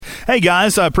Hey,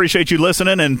 guys, I appreciate you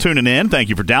listening and tuning in. Thank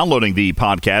you for downloading the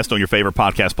podcast on your favorite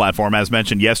podcast platform. As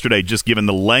mentioned yesterday, just given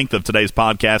the length of today's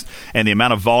podcast and the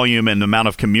amount of volume and the amount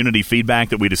of community feedback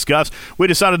that we discussed, we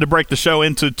decided to break the show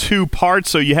into two parts.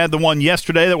 So you had the one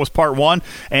yesterday that was part one,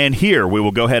 and here we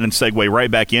will go ahead and segue right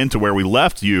back into where we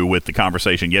left you with the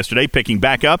conversation yesterday, picking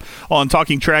back up on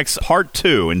Talking Trek's part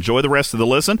two. Enjoy the rest of the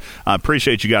listen. I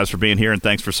appreciate you guys for being here, and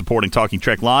thanks for supporting Talking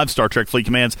Trek Live, Star Trek Fleet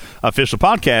Command's official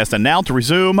podcast. And now to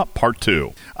resume part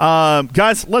two.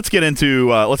 Guys, let's get into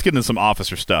some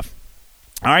officer stuff.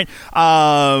 All right,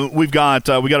 we got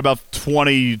about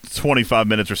 25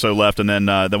 minutes or so left, and then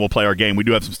we'll play our game. We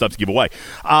do have some stuff to give away.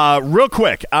 Real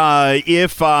quick,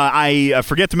 if I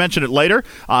forget to mention it later,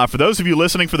 for those of you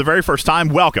listening for the very first time,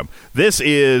 welcome. This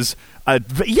is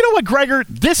you know what, Gregor?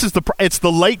 It's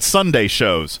the late Sunday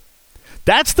shows.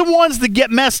 That's the ones that get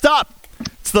messed up.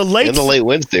 It's the late and the late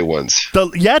Wednesday ones.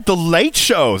 The late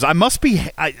shows. I must be.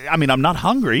 I mean, I'm not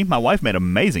hungry. My wife made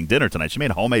amazing dinner tonight. She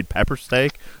made a homemade pepper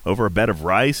steak over a bed of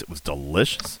rice. It was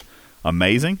delicious,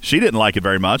 amazing. She didn't like it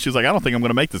very much. She was like, "I don't think I'm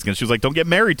going to make this again." She was like, "Don't get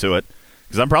married to it,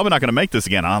 because I'm probably not going to make this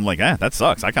again." I'm like, that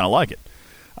sucks. I kind of like it.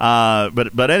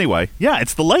 But anyway, yeah,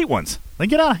 it's the late ones. They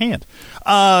get out of hand,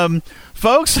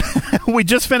 folks. We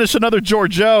just finished another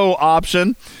Georgiou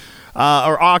auction,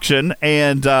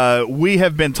 and we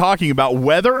have been talking about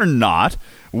whether or not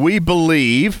we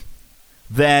believe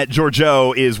that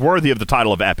Georgiou is worthy of the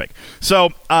title of Epic.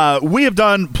 So we have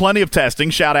done plenty of testing.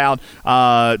 Shout out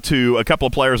to a couple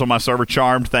of players on my server,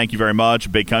 Charmed. Thank you very much.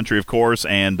 Big Country, of course,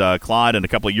 and Clyde and a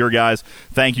couple of your guys.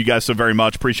 Thank you guys so very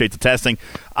much. Appreciate the testing.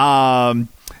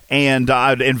 And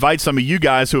I'd invite some of you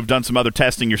guys who have done some other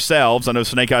testing yourselves. I know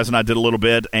Snake Eyes and I did a little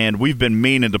bit, and we've been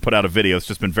meaning to put out a video. It's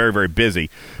just been very, very busy.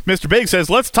 Mr. Big says,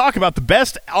 let's talk about the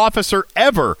best officer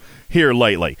ever here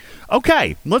lately.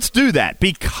 Okay, let's do that,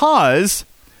 because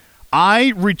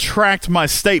I retract my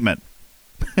statement.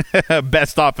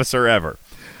 Best officer ever.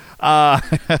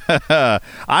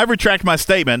 I retract my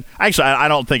statement. Actually, I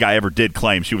don't think I ever did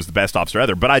claim she was the best officer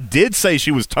ever, but I did say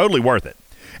she was totally worth it.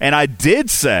 And I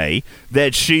did say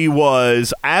that she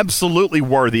was absolutely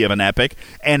worthy of an Epic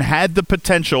and had the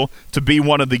potential to be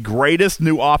one of the greatest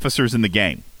new officers in the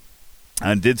game.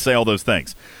 I did say all those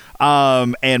things.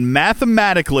 And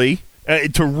mathematically,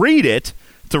 to read it,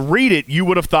 you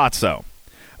would have thought so.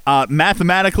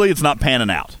 Mathematically, it's not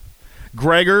panning out.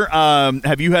 Gregor,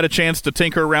 have you had a chance to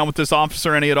tinker around with this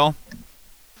officer any at all?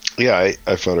 Yeah,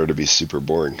 I found her to be super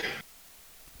boring.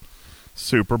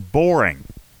 Super boring.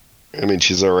 I mean,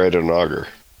 she's all right on an auger.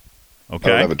 Okay.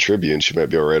 I don't have a Tribune. She might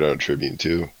be all right on a Tribune,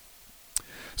 too.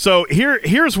 So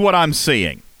here's what I'm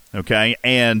seeing, okay?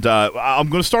 And I'm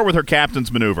going to start with her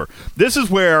captain's maneuver. This is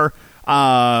where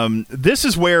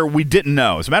we didn't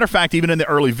know. As a matter of fact, even in the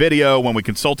early video when we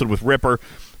consulted with Ripper,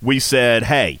 we said,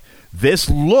 hey, this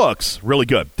looks really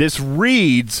good. This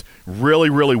reads really,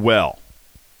 really well.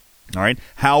 All right?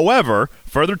 However,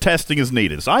 further testing is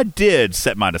needed. So I did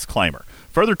set my disclaimer.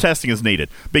 Further testing is needed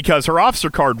because her officer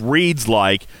card reads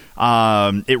like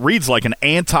an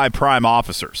anti-prime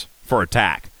officers for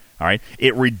attack. All right,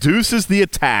 it reduces the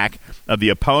attack of the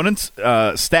opponent's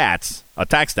attack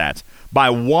stats by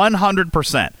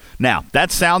 100%. Now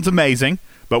that sounds amazing,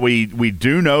 but we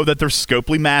do know that there's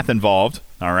scopely math involved.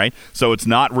 All right, so it's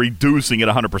not reducing it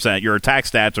 100%. Your attack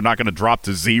stats are not going to drop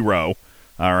to 0.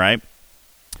 All right.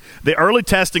 The early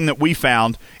testing that we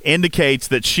found indicates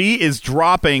that she is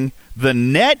dropping the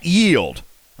net yield,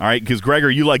 all right, because, Gregor,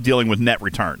 you like dealing with net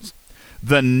returns.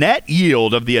 The net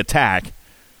yield of the attack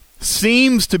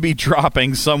seems to be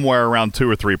dropping somewhere around 2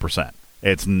 or 3%.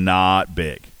 It's not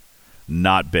big.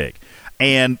 Not big.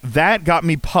 And that got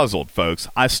me puzzled, folks.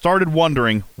 I started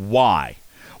wondering why.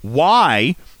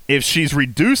 Why, if she's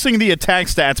reducing the attack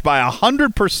stats by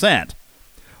 100%,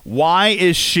 why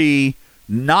is she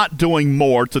not doing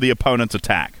more to the opponent's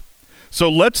attack? So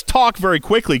let's talk very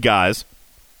quickly, guys,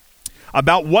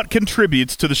 about what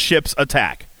contributes to the ship's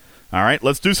attack. All right,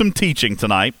 let's do some teaching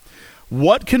tonight.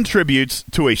 What contributes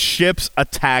to a ship's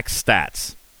attack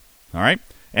stats? All right,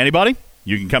 anybody?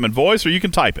 You can come in voice or you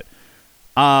can type it.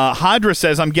 Hydra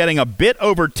says, I'm getting a bit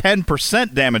over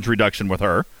 10% damage reduction with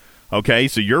her. Okay,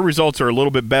 so your results are a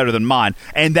little bit better than mine.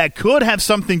 And that could have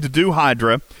something to do,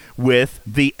 Hydra, with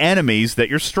the enemies that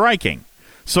you're striking.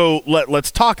 So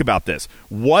let's talk about this.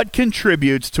 What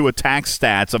contributes to attack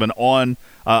stats of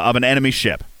an enemy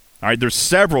ship? All right, there's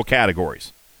several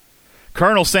categories.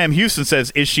 Colonel Sam Houston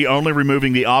says, is she only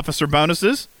removing the officer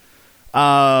bonuses?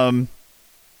 Kind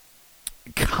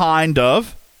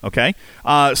of. Okay.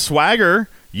 Swagger,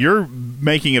 you're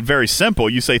making it very simple.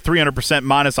 You say 300%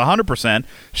 minus 100%.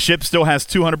 Ship still has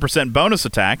 200% bonus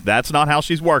attack. That's not how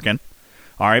she's working.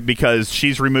 All right, because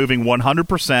she's removing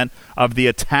 100% of the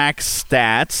attack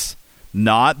stats,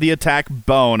 not the attack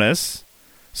bonus.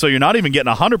 So you're not even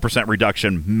getting 100%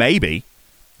 reduction, maybe.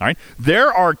 All right.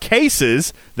 There are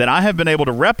cases that I have been able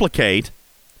to replicate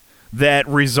that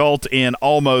result in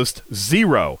almost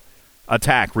zero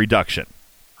attack reduction.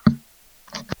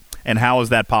 And how is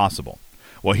that possible?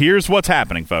 Well, here's what's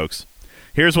happening, folks.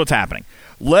 Here's what's happening.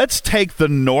 Let's take the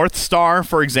North Star,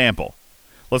 for example.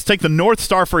 Let's take the North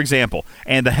Star, for example,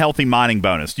 and the Healthy Mining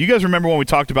bonus. Do you guys remember when we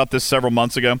talked about this several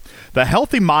months ago? The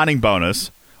Healthy Mining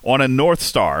bonus on a North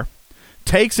Star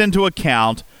takes into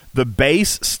account the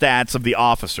base stats of the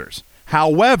officers.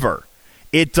 However,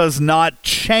 it does not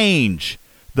change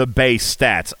the base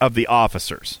stats of the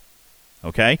officers.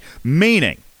 Okay?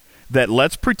 Meaning that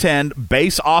let's pretend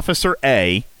base officer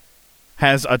A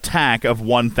has attack of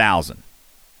 1,000.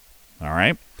 All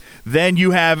right? Then you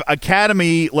have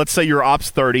Academy, let's say you're Ops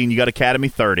 30 and you got Academy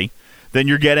 30. Then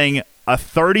you're getting a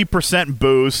 30%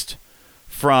 boost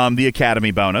from the Academy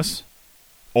bonus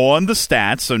on the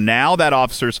stats. So now that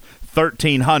officer's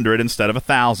 1,300 instead of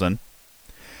 1,000.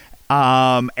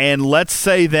 And let's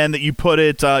say then that you put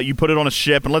it on a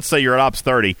ship, and let's say you're at Ops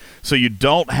 30, so you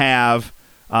don't have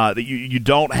you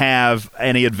don't have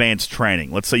any advanced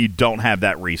training. Let's say you don't have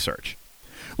that research.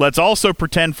 Let's also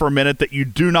pretend for a minute that you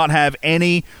do not have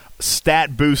any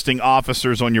stat boosting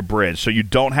officers on your bridge. So you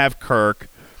don't have Kirk,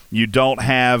 you don't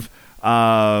have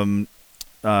Marla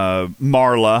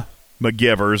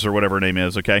McGivers or whatever her name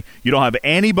is, okay? You don't have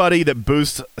anybody that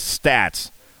boosts stats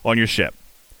on your ship.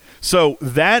 So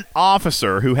that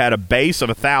officer who had a base of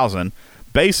 1,000,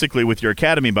 basically with your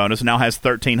Academy bonus, now has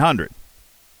 1,300.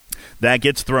 That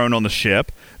gets thrown on the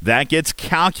ship. That gets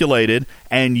calculated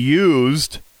and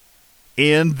used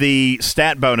in the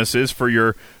stat bonuses for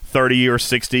your 30 or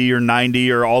 60 or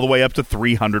 90 or all the way up to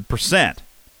 300%.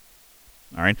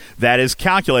 All right, that is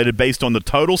calculated based on the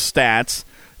total stats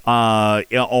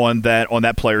on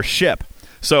that player's ship.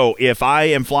 So if I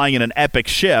am flying in an epic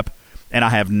ship and I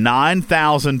have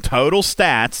 9,000 total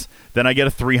stats, then I get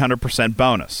a 300%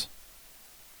 bonus.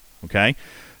 Okay?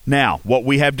 Now, what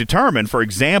we have determined, for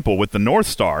example, with the North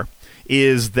Star,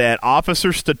 is that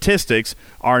officer statistics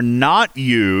are not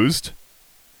used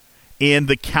in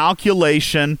the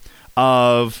calculation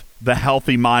of the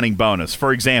Healthy Mining bonus.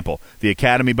 For example, the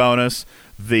Academy bonus,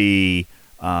 the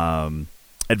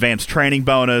Advanced Training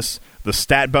bonus, the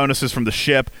stat bonuses from the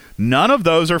ship, none of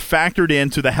those are factored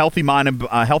into the Healthy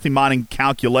Mining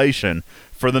calculation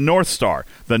for the North Star.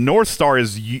 The North Star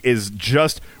is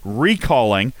just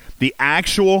recalling the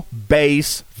actual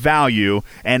base value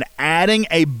and adding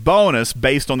a bonus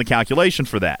based on the calculation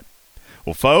for that.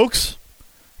 Well, folks,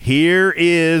 here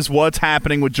is what's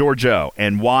happening with Georgiou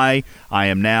and why I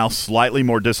am now slightly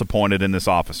more disappointed in this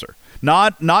officer.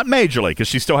 Not majorly, because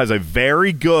she still has a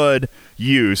very good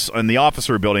use in the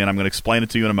officer ability, and I'm going to explain it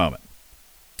to you in a moment.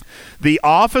 The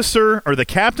officer, or the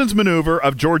captain's maneuver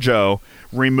of Georgiou,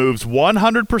 removes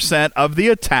 100% of the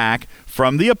attack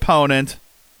from the opponent,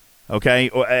 okay,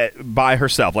 by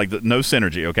herself, like no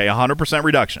synergy, okay, 100%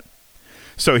 reduction.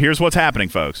 So here's what's happening,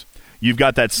 folks. You've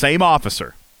got that same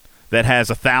officer that has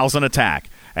 1,000 attack,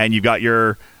 and you've got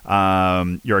your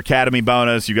Academy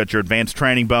bonus, you've got your Advanced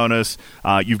Training bonus,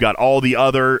 you've got all the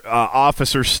other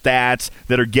officer stats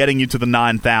that are getting you to the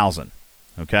 9,000,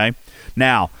 okay?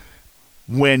 Now,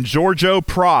 when Georgiou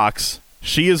procs,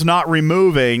 she is not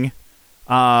removing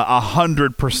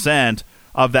 100%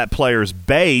 of that player's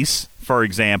base, for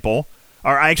example.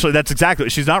 Or actually, that's exactly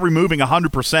it. She's not removing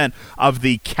 100% of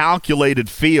the calculated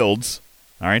fields.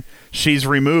 All right, she's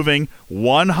removing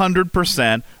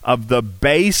 100% of the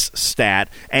base stat.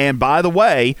 And by the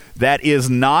way, that is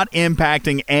not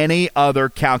impacting any other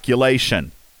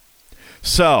calculation.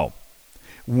 So,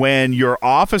 when your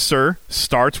officer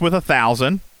starts with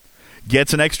 1,000,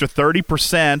 gets an extra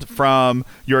 30% from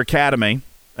your Academy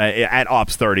at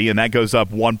Ops 30, and that goes up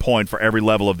 1 point for every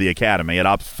level of the Academy. At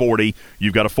Ops 40,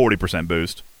 you've got a 40%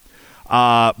 boost.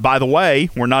 By the way,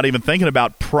 we're not even thinking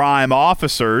about Prime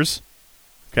Officers.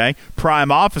 Okay,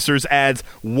 Prime Officers adds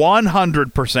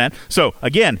 100%. So,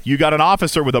 again, you got an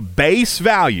officer with a base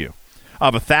value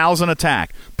of 1,000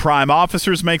 attack. Prime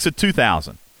Officers makes it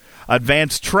 2,000.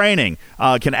 Advanced Training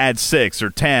can add 6 or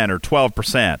 10 or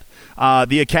 12%.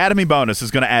 The Academy bonus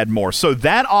is going to add more. So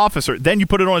that officer, then you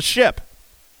put it on a ship.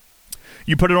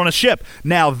 You put it on a ship.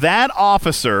 Now, that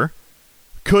officer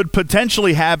could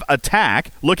potentially have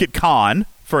attack. Look at Khan,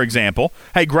 for example.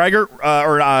 Hey, Gregor,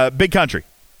 or Big Country.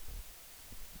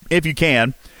 If you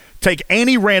can, take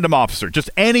any random officer, just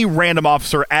any random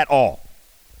officer at all,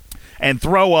 and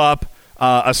throw up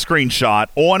a screenshot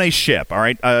on a ship, all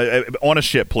right? On a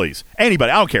ship, please.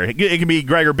 Anybody, I don't care. It can be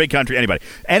Gregor, Big Country, anybody.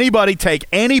 Anybody take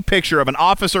any picture of an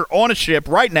officer on a ship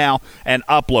right now and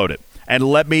upload it. And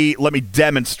let me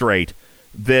demonstrate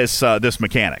this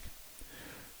mechanic.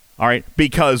 All right?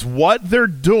 Because what they're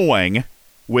doing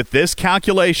with this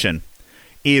calculation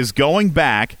is going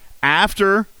back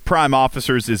after Prime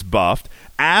Officers is buffed,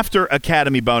 after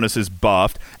Academy bonus is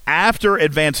buffed, after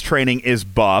Advanced Training is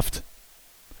buffed,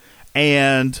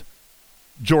 and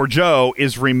Georgiou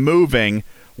is removing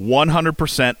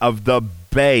 100% of the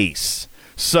base.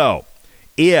 So,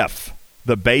 if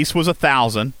the base was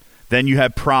 1,000, then you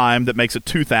have Prime that makes it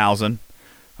 2,000.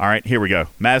 All right, here we go.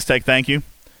 Maztec, thank you.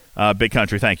 Big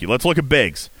Country, thank you. Let's look at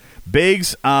Biggs.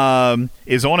 Biggs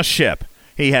is on a ship.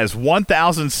 He has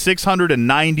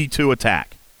 1,692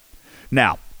 attack.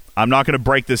 Now, I'm not going to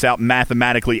break this out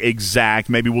mathematically exact.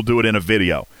 Maybe we'll do it in a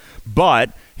video. But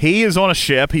he is on a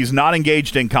ship. He's not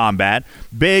engaged in combat.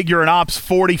 Big, you're an Ops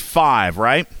 45,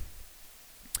 right?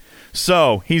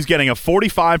 So he's getting a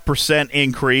 45%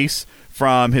 increase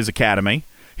from his academy.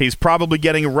 He's probably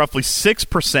getting a roughly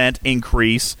 6%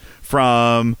 increase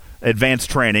from advanced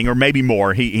training, or maybe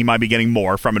more. He might be getting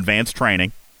more from advanced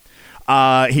training.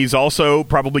 He's also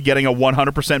probably getting a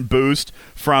 100% boost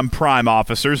from Prime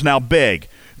Officers. Now, Big,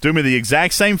 do me the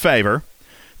exact same favor.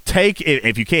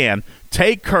 If you can,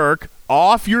 take Kirk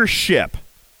off your ship.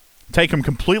 Take him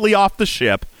completely off the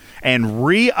ship and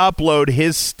re-upload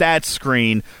his stats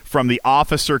screen from the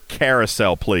officer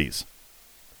carousel, please.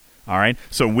 All right,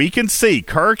 so we can see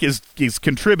Kirk is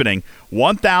contributing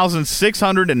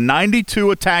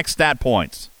 1,692 attack stat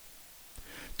points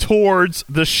towards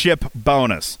the ship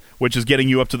bonus, which is getting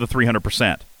you up to the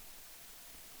 300%.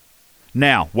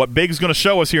 Now, what Big's going to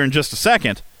show us here in just a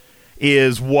second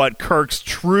is what Kirk's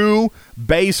true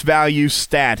base value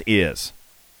stat is.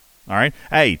 All right?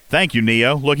 Hey, thank you,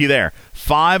 Neo. Looky there.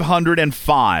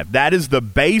 505. That is the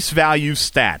base value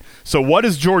stat. So what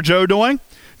is Georgiou doing?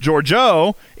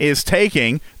 Georgiou is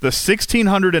taking the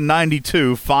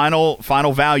 1,692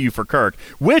 final value for Kirk,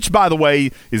 which, by the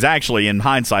way, is actually, in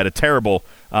hindsight, a terrible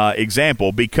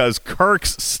example because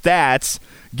Kirk's stats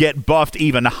get buffed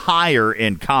even higher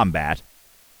in combat.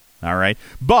 All right?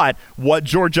 But what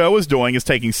Georgiou is doing is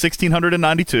taking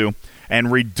 1,692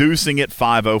 and reducing it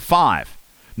 505.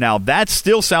 Now, that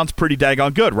still sounds pretty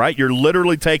daggone good, right? You're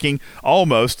literally taking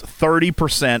almost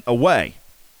 30% away.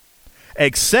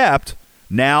 Except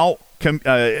now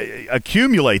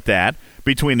accumulate that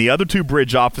between the other two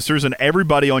bridge officers and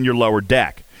everybody on your lower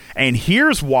deck. And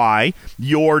here's why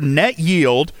your net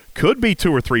yield could be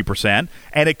 2 or 3%,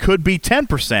 and it could be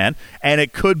 10%, and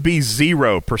it could be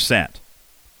 0%.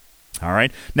 All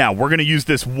right? Now, we're going to use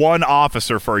this one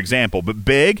officer, for example. But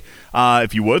Big,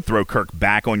 if you would, throw Kirk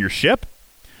back on your ship.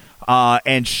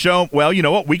 And show, well, you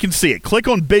know what? We can see it. Click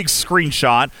on Big's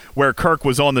screenshot where Kirk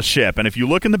was on the ship. And if you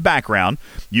look in the background,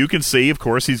 you can see, of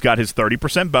course, he's got his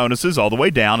 30% bonuses all the way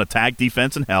down, attack,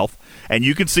 defense, and health. And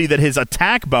you can see that his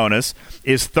attack bonus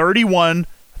is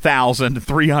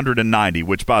 31,390,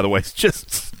 which, by the way, is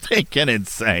just stinking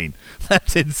insane.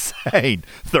 That's insane.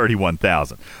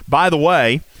 31,000. By the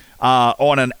way,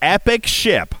 on an epic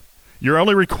ship, you're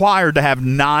only required to have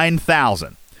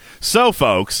 9,000. So,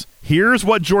 folks, here's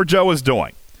what Georgiou is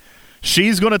doing.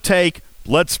 She's going to take,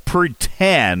 let's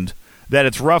pretend that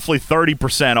it's roughly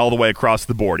 30% all the way across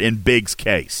the board in Big's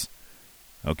case.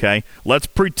 Okay? Let's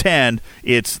pretend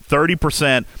it's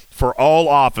 30% for all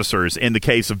officers in the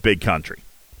case of Big Country.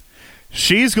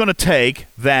 She's going to take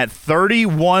that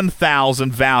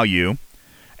 31,000 value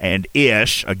and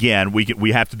ish, again,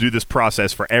 we have to do this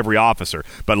process for every officer,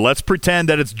 but let's pretend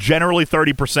that it's generally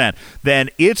 30%.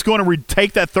 Then it's going to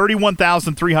take that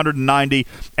 31,390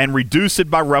 and reduce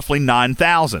it by roughly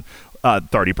 9,000,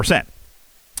 30%.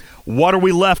 What are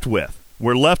we left with?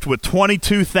 We're left with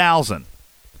 22,000.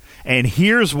 And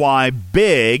here's why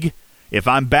Big, if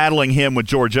I'm battling him with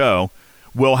Georgiou,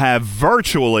 will have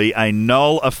virtually a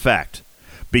null effect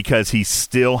because he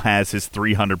still has his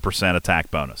 300%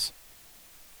 attack bonus.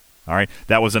 All right,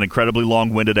 that was an incredibly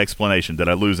long-winded explanation. Did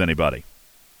I lose anybody?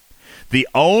 The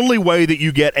only way that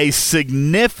you get a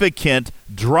significant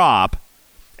drop,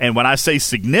 and when I say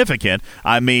significant,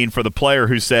 I mean for the player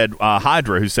who said,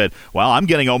 Hydra, who said, well, I'm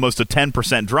getting almost a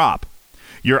 10% drop.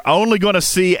 You're only going to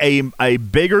see a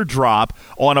bigger drop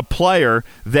on a player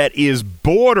that is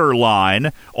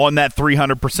borderline on that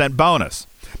 300% bonus.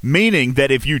 Meaning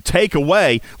that if you take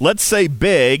away, let's say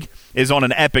Big is on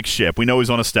an epic ship. We know he's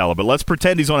on a Stella, but let's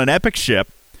pretend he's on an epic ship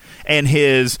and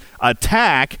his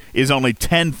attack is only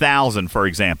 10,000, for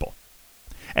example.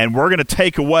 and we're going to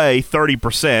take away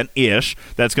 30%-ish.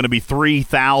 That's going to be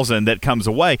 3,000 that comes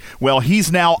away. Well,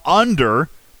 he's now under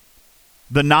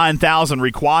the 9,000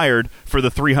 required for the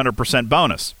 300%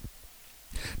 bonus.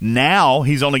 Now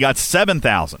he's only got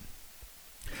 7,000,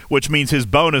 which means his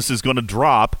bonus is going to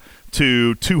drop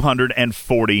to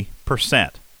 240%.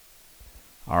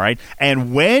 All right?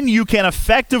 And when you can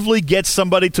effectively get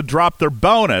somebody to drop their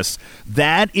bonus,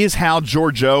 that is how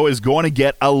Georgiou is going to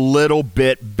get a little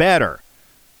bit better.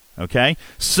 Okay?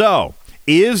 So,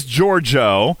 is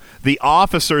Georgiou the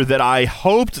officer that I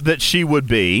hoped that she would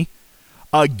be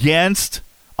against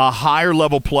a higher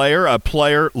level player, a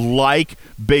player like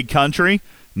Big Country?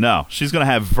 No, she's going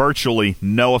to have virtually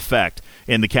no effect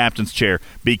in the captain's chair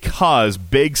because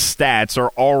Big stats are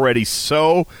already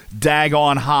so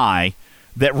daggone high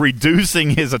that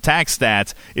reducing his attack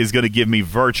stats is going to give me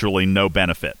virtually no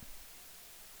benefit.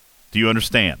 Do you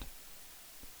understand?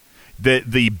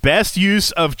 The best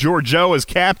use of Georgiou as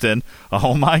captain,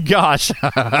 oh my gosh,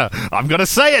 I'm going to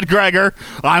say it, Gregor.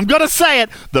 I'm going to say it.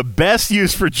 The best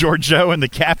use for Georgiou in the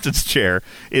captain's chair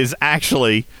is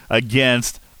actually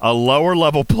against a lower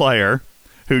level player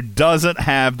who doesn't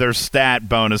have their stat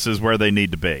bonuses where they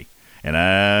need to be. And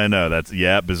I know that's,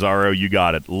 Bizarro, you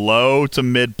got it. Low to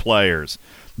mid players.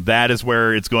 That is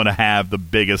where it's going to have the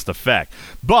biggest effect.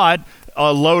 But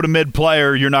a low to mid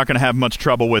player you're not going to have much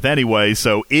trouble with anyway.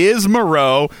 So is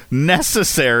Moreau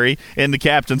necessary in the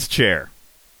captain's chair?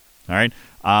 All right.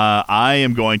 I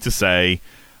am going to say,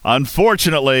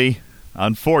 unfortunately,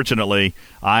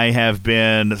 I have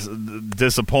been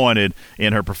disappointed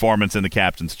in her performance in the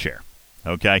captain's chair.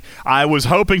 Okay, I was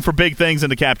hoping for big things in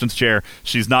the captain's chair.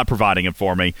 She's not providing it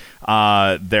for me.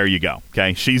 There you go.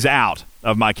 Okay, she's out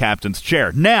of my captain's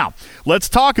chair. Now, let's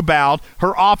talk about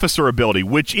her officer ability,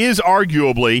 which is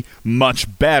arguably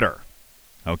much better.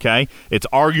 Okay, it's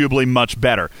arguably much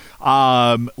better.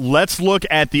 Let's look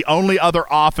at the only other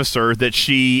officer that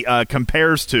she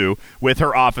compares to with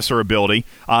her officer ability.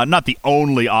 Not the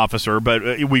only officer,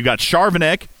 but we've got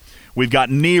Charvenek, we've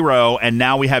got Nero, and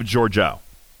now we have Georgiou.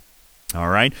 All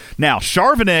right. Now,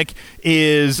 Charvenek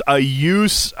is a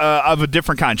use of a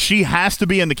different kind. She has to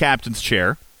be in the captain's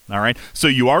chair. All right. So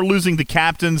you are losing the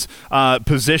captain's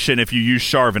position if you use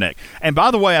Charvenek. And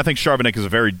by the way, I think Charvenek is a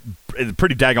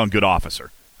pretty daggone good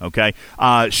officer. Okay.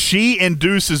 She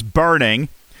induces burning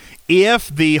if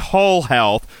the hull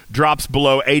health drops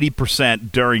below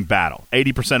 80% during battle,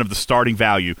 80% of the starting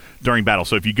value during battle.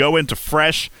 So if you go into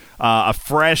a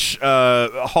fresh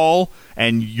hull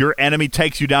and your enemy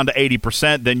takes you down to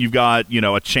 80%, then you've got,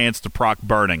 a chance to proc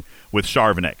burning with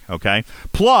Charvenek, okay?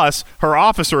 Plus, her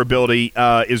officer ability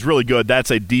is really good. That's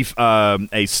not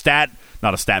a stat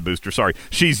booster, sorry.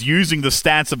 She's using the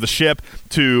stats of the ship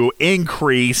to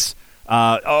increase,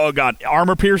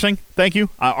 armor piercing. Thank you.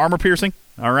 Armor piercing.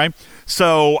 All right.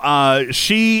 So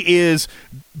she is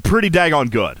pretty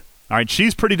daggone good. All right.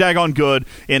 She's pretty daggone good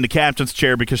in the captain's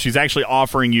chair because she's actually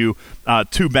offering you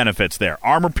two benefits there.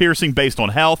 Armor piercing based on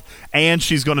health, and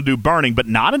she's going to do burning, but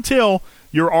not until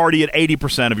you're already at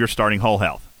 80% of your starting hull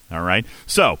health. All right.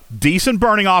 So decent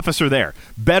burning officer there.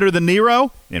 Better than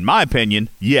Nero? In my opinion,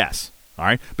 yes. All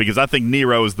right. Because I think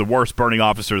Nero is the worst burning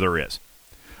officer there is.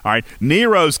 All right.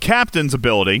 Nero's captain's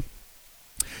ability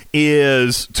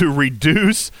is to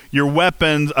reduce your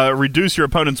weapons, reduce your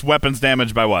opponent's weapons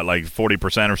damage by what, like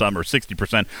 40% or something, or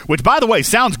 60%, which, by the way,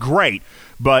 sounds great,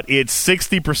 but it's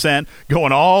 60%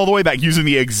 going all the way back using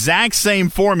the exact same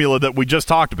formula that we just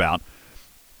talked about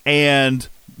and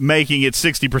making it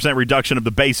 60% reduction of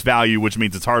the base value, which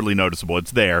means it's hardly noticeable.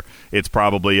 It's there. It's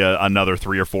probably another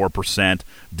 3 or 4%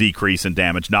 decrease in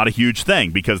damage. Not a huge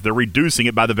thing because they're reducing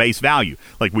it by the base value,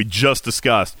 like we just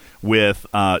discussed with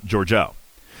Georgiou.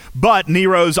 But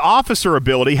Nero's officer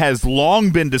ability has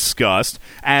long been discussed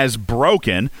as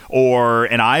broken,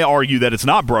 and I argue that it's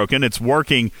not broken. It's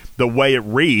working the way it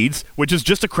reads, which is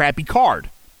just a crappy card.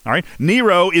 All right,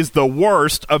 Nero is the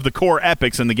worst of the core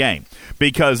epics in the game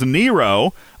because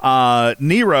Nero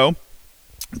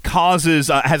causes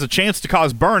has a chance to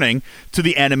cause burning to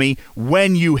the enemy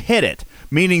when you hit it,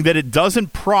 meaning that it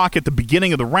doesn't proc at the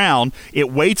beginning of the round.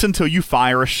 It waits until you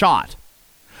fire a shot.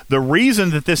 The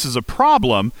reason that this is a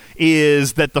problem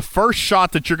is that the first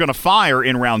shot that you're going to fire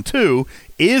in round 2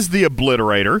 is the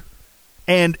Obliterator,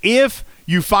 and if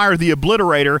you fire the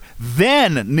Obliterator,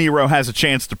 then Nero has a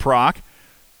chance to proc,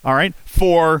 all right,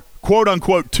 for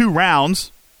quote-unquote 2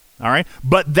 rounds, all right,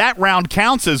 but that round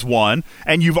counts as 1,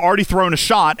 and you've already thrown a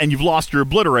shot, and you've lost your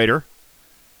Obliterator,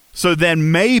 so then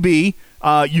maybe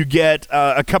you get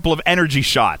a couple of energy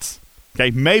shots. Okay,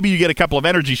 maybe you get a couple of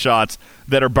energy shots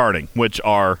that are burning, which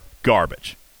are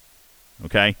garbage.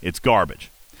 Okay, it's garbage.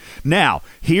 Now,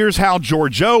 here's how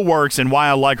Georgiou works and why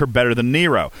I like her better than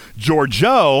Nero.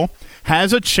 Georgiou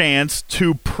has a chance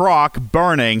to proc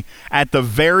burning at the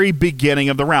very beginning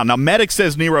of the round. Now, Medic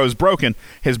says Nero is broken.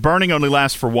 His burning only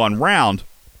lasts for one round.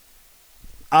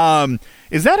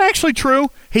 Is that actually true?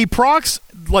 He procs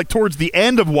like towards the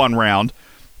end of one round,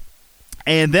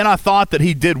 and then I thought that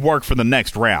he did work for the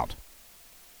next round.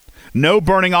 No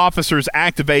burning officers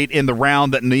activate in the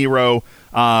round that Nero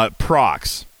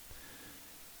procs.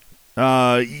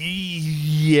 Yes.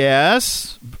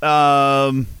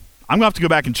 I'm going to have to go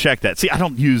back and check that. See, I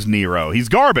don't use Nero. He's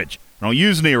garbage. I don't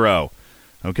use Nero.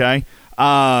 Okay?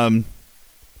 And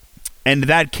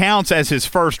that counts as his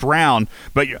first round.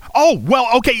 But,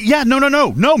 okay. Yeah,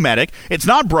 no, Medic. It's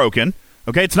not broken.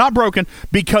 Okay? It's not broken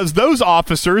because those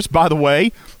officers, by the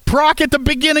way, proc at the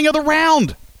beginning of the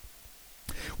round.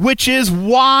 Which is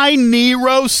why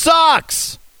Nero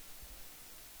sucks.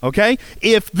 Okay?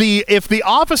 If the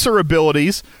officer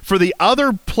abilities for the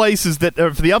other places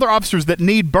for the other officers that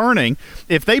need burning,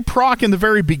 if they proc in the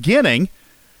very beginning,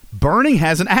 burning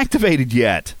hasn't activated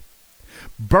yet.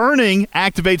 Burning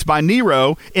activates by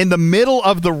Nero in the middle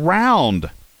of the round.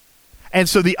 And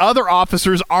so the other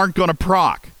officers aren't going to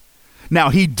proc. Now,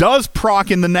 he does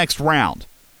proc in the next round.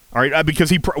 All right, because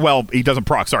he doesn't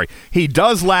proc. Sorry, he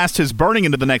does last his burning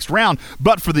into the next round.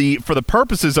 But for the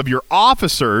purposes of your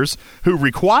officers who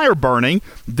require burning,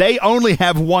 they only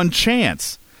have one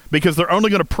chance because they're only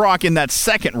going to proc in that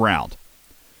second round.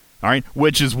 All right,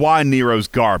 which is why Nero's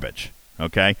garbage.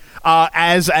 Okay,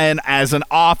 as an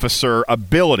officer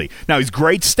ability. Now he's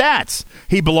great stats.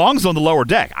 He belongs on the lower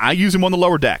deck. I use him on the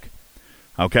lower deck.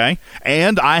 Okay,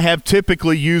 and I have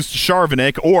typically used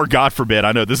Charvanik, or God forbid,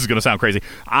 I know this is going to sound crazy.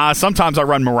 Sometimes I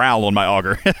run Morale on my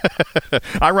auger.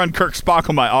 I run Kirk Spock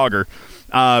on my auger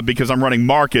because I'm running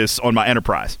Marcus on my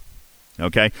Enterprise.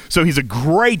 Okay, so he's a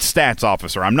great stats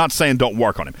officer. I'm not saying don't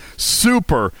work on him.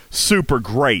 Super, super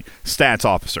great stats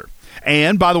officer.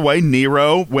 And by the way,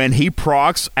 Nero, when he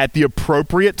procs at the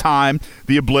appropriate time,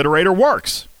 the Obliterator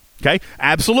works. Okay,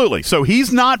 absolutely. So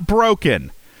he's not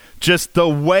broken. Just the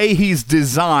way he's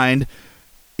designed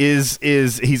is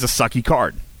he's a sucky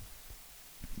card.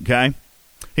 Okay?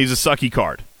 He's a sucky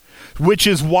card. Which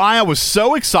is why I was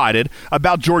so excited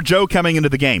about Georgiou coming into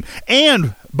the game.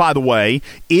 And, by the way,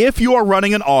 if you are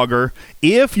running an auger,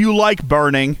 if you like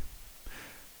burning,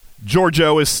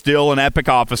 Georgiou is still an epic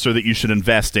officer that you should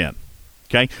invest in.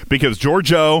 Okay? Because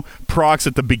Georgiou procs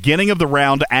at the beginning of the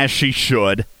round as she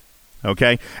should.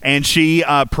 Okay? And she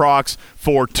procs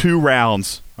for 2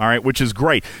 rounds. All right, which is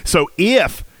great. So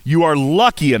if you are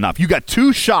lucky enough, you got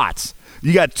 2 shots,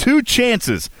 you got 2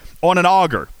 chances on an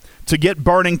auger to get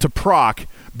burning to proc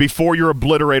before your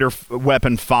Obliterator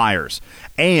weapon fires.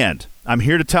 And I'm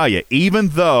here to tell you, even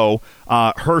though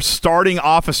her starting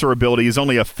officer ability is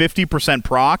only a 50%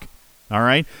 proc, all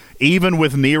right, even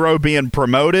with Nero being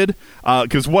promoted,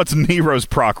 because what's Nero's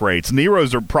proc rates?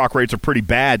 Nero's proc rates are pretty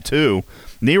bad, too.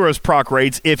 Nero's proc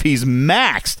rates, if he's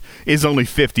maxed, is only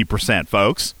 50%,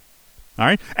 folks. All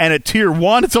right? And at Tier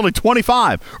 1, it's only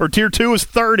 25. Or Tier 2 is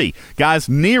 30. Guys,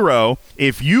 Nero,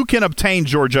 if you can obtain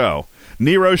Georgiou,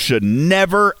 Nero should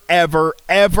never, ever,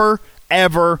 ever,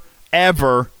 ever,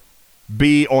 ever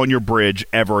be on your bridge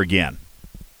ever again.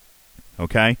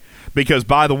 Okay? Because,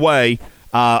 by the way,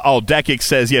 Dekik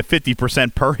says,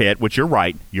 50% per hit, which you're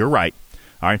right. You're right.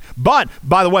 All right, but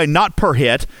by the way, not per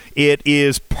hit. It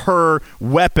is per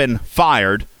weapon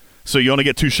fired, so you only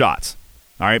get 2 shots.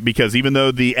 All right, because even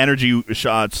though the energy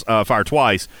shots fire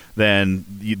twice, then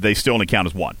they still only count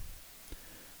as 1.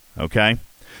 Okay,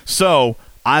 so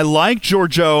I like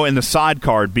Georgiou in the side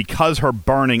card because her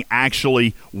burning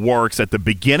actually works at the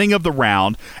beginning of the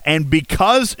round, and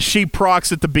because she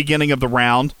procs at the beginning of the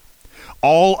round,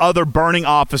 all other burning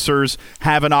officers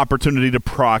have an opportunity to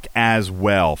proc as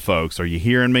well, folks. Are you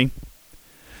hearing me?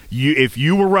 If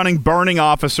you were running burning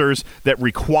officers that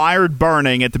required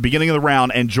burning at the beginning of the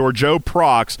round and Georgiou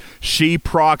procs, she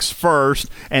procs first,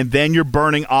 and then your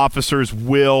burning officers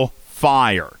will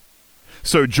fire.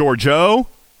 So Georgiou,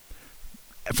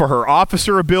 for her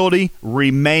officer ability,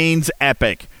 remains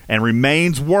epic and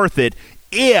remains worth it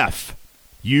if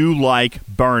you like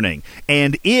burning.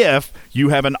 And if you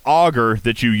have an auger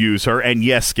that you use her, and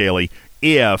yes, Scaly,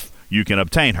 if you can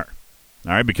obtain her.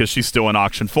 All right, because she's still in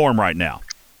auction form right now.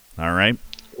 All right?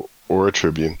 Or a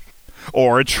Tribune.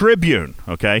 Or a Tribune,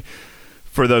 okay?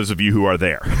 For those of you who are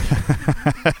there.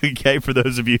 Okay, for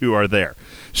those of you who are there.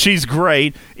 She's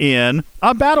great in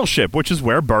a battleship, which is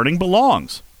where burning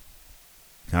belongs.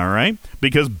 All right?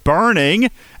 Because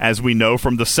burning, as we know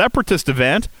from the Separatist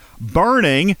event,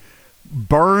 burning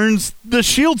burns the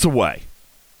shields away.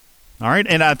 All right,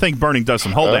 and I think burning does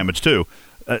some hull damage too.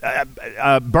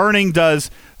 Burning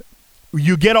does.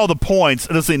 You get all the points.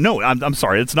 No, I'm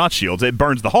sorry. It's not shields. It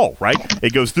burns the hull, right?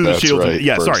 It goes through the shields. Right.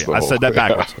 Yeah, sorry. I said that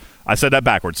backwards. I said that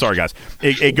backwards. Sorry, guys.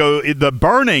 The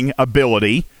burning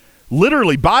ability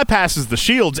literally bypasses the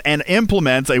shields and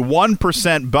implements a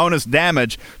 1% bonus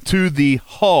damage to the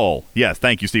hull. Yes,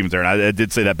 thank you, Steven Aaron. I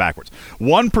did say that backwards.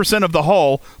 1% of the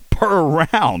hull per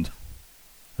round.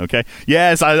 Okay.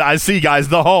 Yes, I see, guys.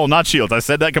 The hull, not shields. I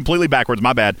said that completely backwards.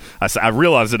 My bad. I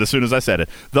realized it as soon as I said it.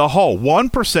 The hull,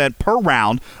 1% per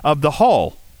round of the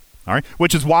hull. All right.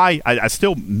 Which is why I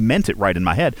still meant it right in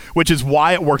my head. Which is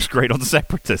why it works great on the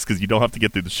Separatists, because you don't have to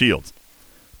get through the shields.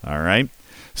 All right.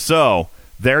 So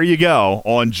there you go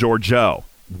on Georgiou.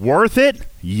 Worth it?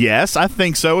 Yes, I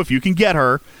think so. If you can get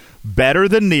her. Better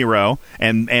than Nero.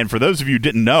 And for those of you who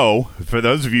didn't know, for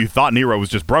those of you who thought Nero was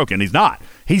just broken, he's not.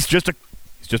 He's just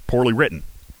poorly written.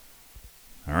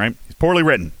 All right? It's poorly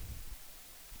written.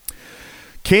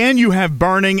 Can you have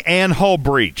burning and hull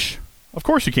breach? Of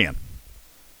course you can.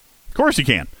 Of course you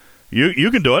can.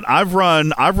 You can do it. I've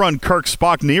run Kirk,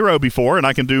 Spock, Nero before, and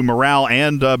I can do morale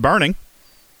and burning.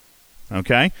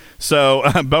 Okay? So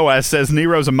Boaz says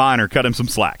Nero's a minor. Cut him some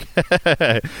slack.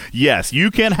 Yes, you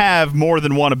can have more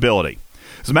than one ability.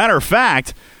 As a matter of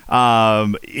fact,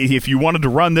 if you wanted to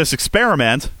run this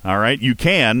experiment, all right, you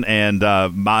can, and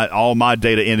all my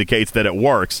data indicates that it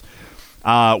works.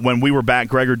 When we were back,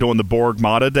 Gregor, doing the Borg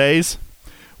Mata days,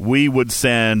 we would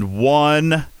send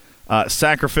one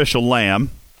sacrificial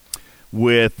lamb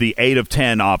with the 8 of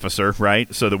 10 officer,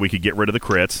 right, so that we could get rid of the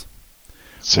crits.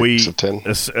 6 of 10?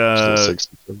 6 of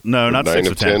 10. No, not 6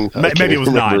 of 10. Maybe it was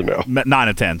 9. 9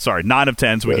 of 10, sorry. 9 of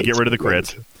 10, so we could get rid of the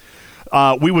crits.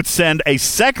 We would send a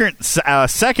second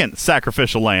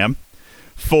sacrificial lamb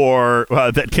for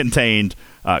that contained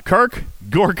Kirk,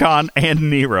 Gorkon, and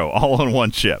Nero all on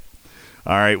one ship.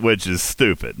 All right, which is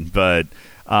stupid, but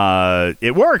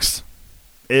it works.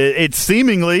 It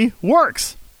seemingly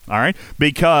works. All right,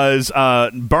 because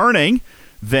burning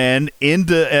then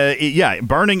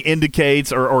burning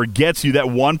indicates or gets you that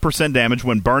 1% damage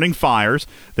when burning fires.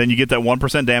 Then you get that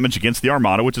 1% damage against the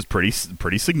Armada, which is pretty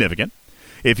significant.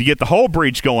 If you get the hull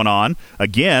breach going on,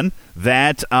 again,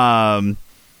 that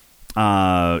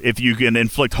if you can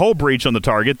inflict hull breach on the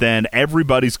target, then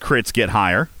everybody's crits get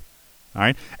higher. All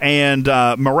right, and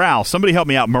morale. Somebody help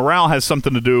me out. Morale has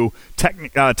something to do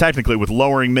technically with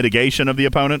lowering mitigation of the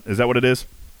opponent. Is that what it is?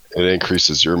 It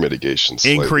increases your mitigation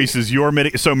slightly. Increases your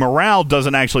mitigation. So morale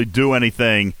doesn't actually do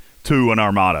anything to an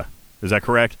Armada. Is that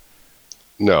correct?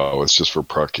 No, it's just for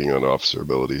proccing on officer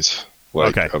abilities,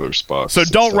 like other spots. So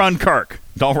don't run Kirk.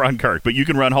 Don't run Kirk, but you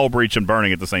can run hull breach and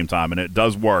burning at the same time, and it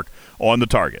does work on the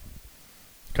target.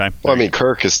 Okay. Well, I mean,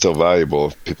 Kirk is still valuable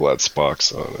if people had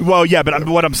Spocks on it. Well, yeah, but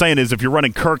what I'm saying is if you're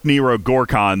running Kirk, Nero,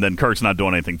 Gorkon, then Kirk's not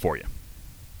doing anything for you.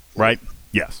 Right?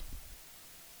 Yes.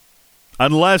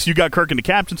 Unless you got Kirk in the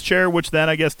captain's chair, which then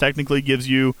I guess technically gives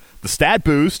you the stat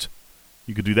boost.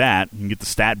 You could do that. You can get the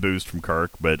stat boost from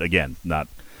Kirk, but again, not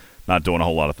doing a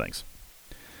whole lot of things.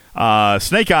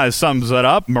 Snake Eyes sums it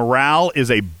up. Morale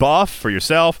is a buff for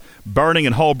yourself. Burning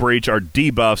and hull breach are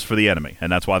debuffs for the enemy,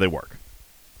 and that's why they work.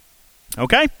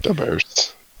 Okay?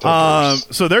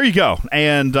 So there you go.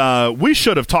 And we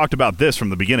should have talked about this from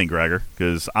the beginning, Gregor,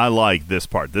 because I like this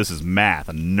part. This is math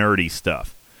and nerdy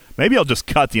stuff. Maybe I'll just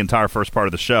cut the entire first part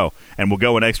of the show, and we'll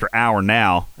go an extra hour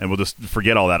now, and we'll just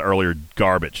forget all that earlier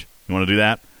garbage. You want to do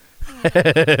that?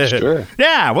 Sure.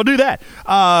 Yeah, we'll do that.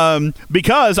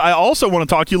 Because I also want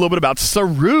to talk to you a little bit about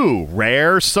Saru,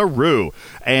 rare Saru.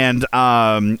 And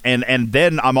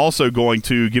then I'm also going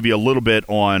to give you a little bit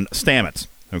on Stamets.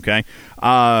 Okay?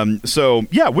 So,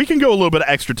 yeah, we can go a little bit of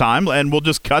extra time, and we'll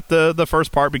just cut the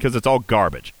first part because it's all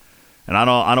garbage. And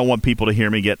I don't want people to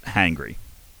hear me get hangry.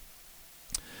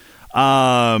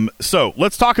 So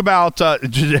let's talk about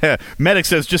Medic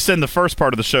says just send the first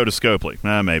part of the show to Scopely.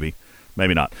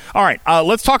 Maybe not. All right,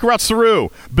 let's talk about Saru.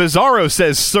 Bizarro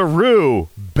says Saru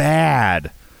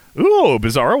bad. Ooh,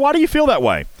 Bizarro, why do you feel that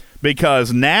way?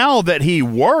 Because now that he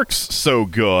works so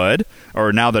good,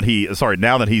 or now that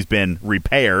he's been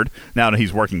repaired, now that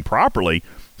he's working properly,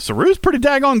 Saru's pretty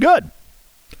daggone good.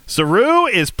 Saru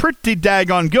is pretty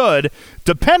daggone good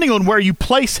depending on where you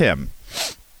place him.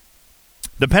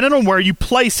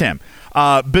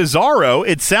 Bizarro,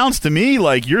 it sounds to me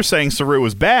like you're saying Saru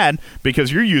is bad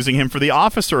because you're using him for the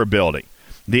officer ability.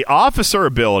 The officer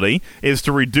ability is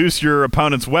to reduce your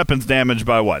opponent's weapons damage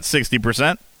by,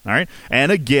 60%? All right?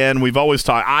 And again, we've always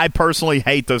talked, I personally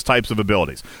hate those types of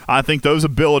abilities. I think those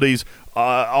abilities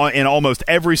in almost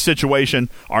every situation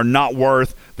are not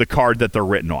worth the card that they're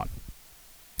written on.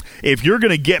 If you're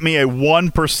going to get me a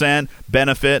 1%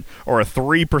 benefit or a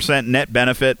 3% net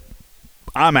benefit,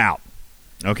 I'm out.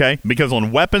 Okay? Because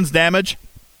on weapons damage,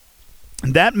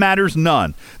 that matters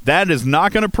none. That is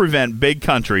not going to prevent Big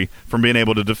Country from being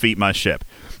able to defeat my ship.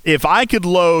 If I could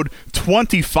load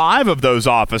 25 of those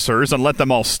officers and let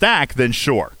them all stack, then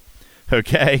sure.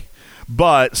 Okay?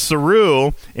 But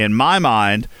Saru, in my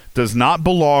mind, does not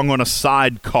belong on a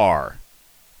sidecar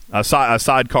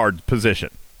position.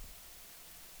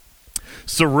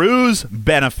 Saru's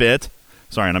benefit,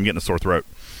 sorry, and I'm getting a sore throat.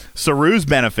 Saru's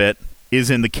benefit is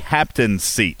in the captain's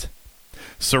seat.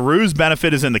 Saru's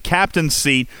benefit is in the captain's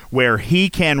seat, where he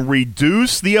can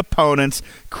reduce the opponent's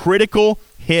critical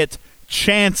hit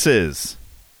chances.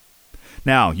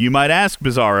 Now, you might ask,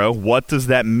 Bizarro, what does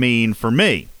that mean for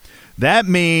me? That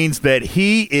means that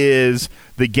he is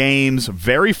the game's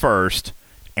very first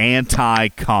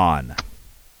anti-con.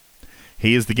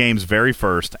 He is the game's very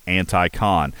first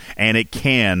anti-con, and it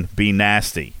can be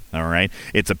nasty. All right,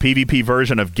 it's a PvP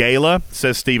version of Gala,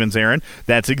 says Stevens Aaron.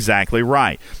 That's exactly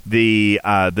right. The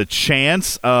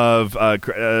chance of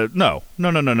no,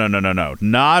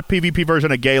 not PvP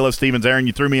version of Gala, Stevens Aaron.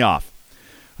 You threw me off.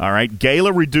 All right,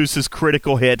 Gala reduces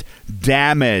critical hit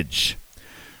damage.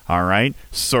 All right,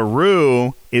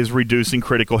 Saru is reducing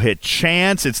critical hit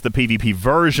chance. It's the PvP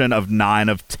version of 9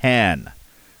 of 10.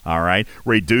 All right,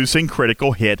 reducing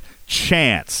critical hit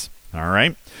chance. All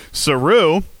right,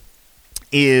 Saru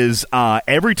is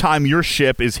every time your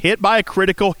ship is hit by a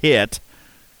critical hit,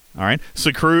 all right,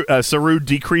 Saru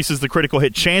decreases the critical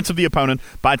hit chance of the opponent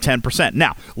by 10%.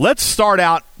 Now, let's start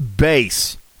out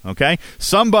base, okay?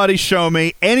 Somebody show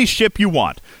me any ship you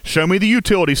want. Show me the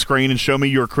utility screen and show me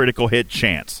your critical hit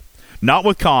chance. Not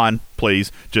with con,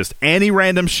 please. Just any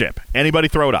random ship. Anybody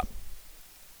throw it up.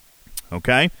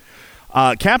 Okay?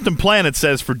 Captain Planet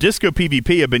says, for Disco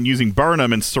PvP, I've been using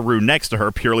Burnham and Saru next to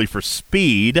her purely for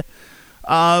speed.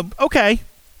 Okay,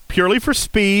 purely for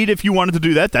speed. If you wanted to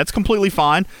do that, that's completely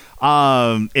fine.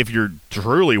 If you're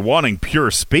truly wanting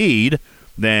pure speed,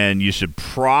 then you should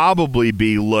probably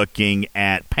be looking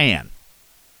at Pan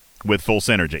with full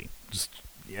synergy. Just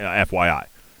FYI.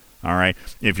 All right,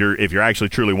 if you're actually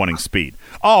truly wanting speed.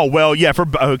 Oh well, yeah.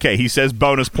 Okay, he says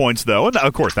bonus points though, and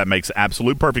of course that makes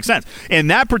absolute perfect sense. In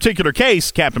that particular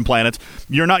case, Captain Planet,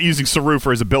 you're not using Saru for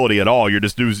his ability at all. You're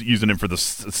just using him for the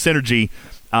synergy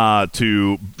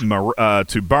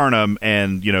to Burnham,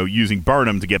 and using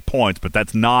Burnham to get points. But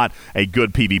that's not a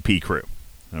good PvP crew.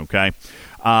 Okay,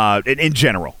 in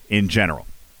general.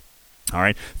 All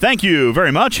right. Thank you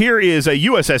very much. Here is a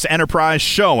USS Enterprise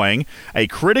showing a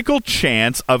critical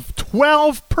chance of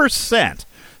 12%.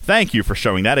 Thank you for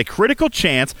showing that. A critical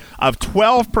chance of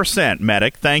 12%,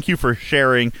 Medic. Thank you for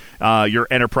sharing your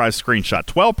Enterprise screenshot.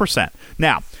 12%.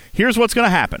 Now, here's what's going to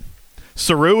happen.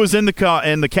 Saru is in the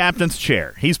captain's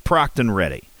chair. He's procced and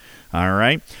ready. All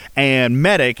right. And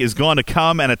Medic is going to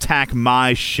come and attack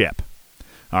my ship.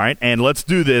 All right. And let's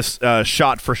do this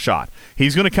shot for shot.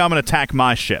 He's going to come and attack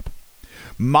my ship.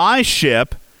 My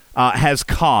ship has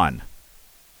con.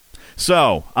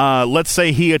 So let's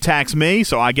say he attacks me,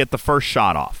 so I get the first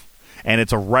shot off. And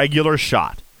it's a regular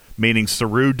shot, meaning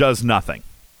Saru does nothing.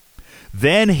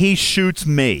 Then he shoots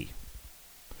me.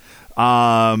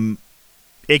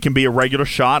 It can be a regular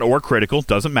shot or critical,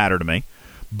 doesn't matter to me.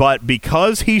 But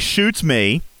because he shoots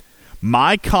me,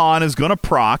 my con is going to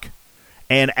proc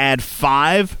and add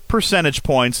 5 percentage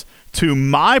points to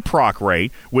my proc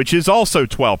rate, which is also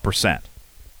 12%.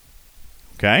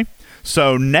 Okay?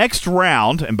 So next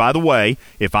round, and by the way,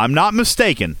 if I'm not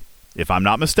mistaken,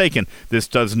 this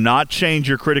does not change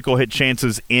your critical hit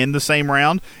chances in the same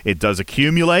round. It does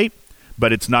accumulate,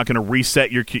 but it's not going to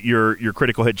reset your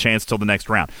critical hit chance till the next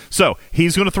round. So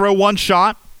he's going to throw one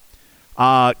shot.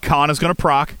 Con is going to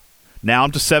proc. Now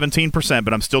I'm to 17%,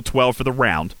 but I'm still 12 for the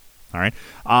round. All right.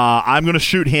 I'm going to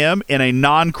shoot him in a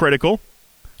non-critical,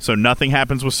 so nothing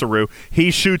happens with Saru. He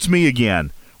shoots me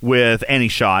again with any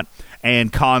shot,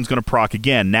 and Con's going to proc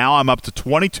again. Now I'm up to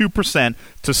 22%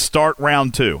 to start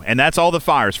round 2, and that's all that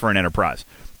fires for an Enterprise.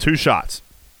 2 shots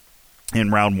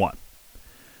in round 1.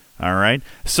 All right.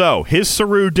 So his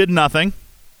Saru did nothing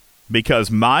because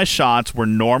my shots were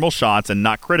normal shots and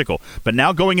not critical. But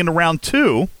now going into round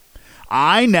 2,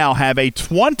 I now have a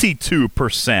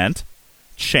 22%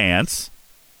 chance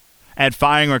at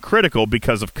firing a critical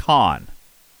because of Con.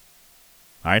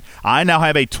 All right. I now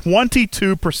have a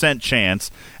 22%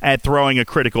 chance at throwing a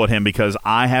critical at him because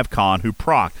I have Con who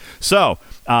proc. So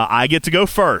I get to go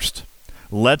first.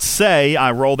 Let's say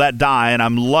I roll that die and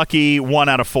I'm lucky 1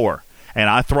 out of 4, and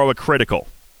I throw a critical.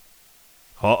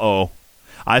 Uh-oh.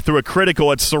 I threw a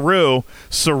critical at Saru.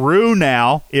 Saru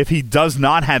now, if he does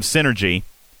not have synergy,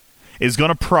 is going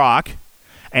to proc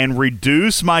and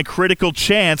reduce my critical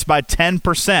chance by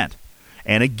 10%.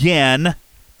 And again,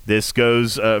 this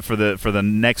goes for the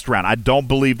next round. I don't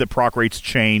believe that proc rates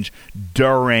change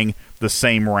during the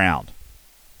same round.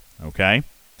 Okay?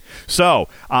 So,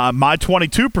 my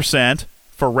 22%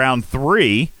 for round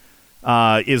 3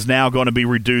 is now going to be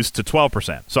reduced to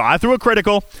 12%. So I threw a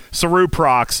critical, Saru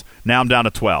procs, now I'm down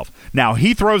to 12. Now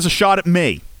he throws a shot at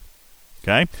me.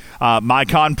 Okay? My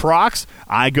con procs,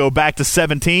 I go back to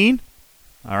 17.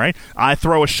 All right? I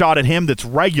throw a shot at him that's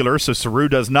regular, so Saru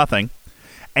does nothing.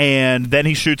 And then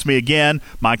he shoots me again.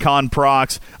 My con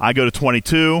procs, I go to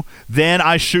 22. Then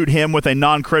I shoot him with a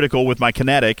non-critical with my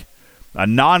kinetic. A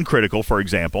non-critical, for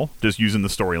example, just using the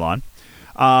storyline.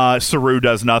 Saru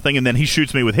does nothing, and then he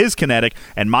shoots me with his kinetic,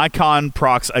 and my con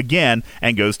procs again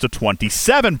and goes to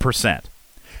 27%.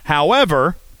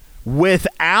 However,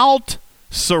 without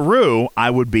Saru, I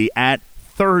would be at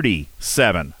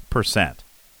 37%.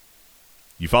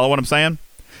 You follow what I'm saying?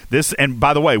 This, and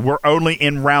by the way, we're only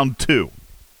in round 2.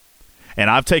 And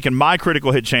I've taken my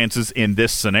critical hit chances in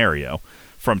this scenario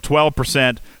from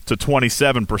 12% to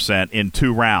 27% in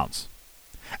 2 rounds.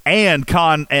 And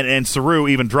Khan and Saru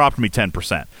even dropped me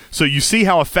 10%. So you see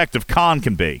how effective Khan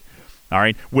can be. All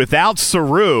right. Without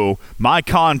Saru, my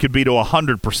Khan could be to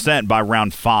 100% by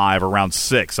round 5 or round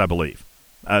 6, I believe.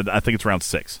 I think it's round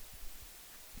 6.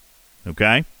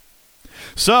 Okay.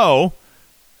 So,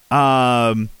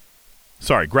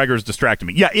 sorry, Gregor's distracting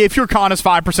me. Yeah, if your con is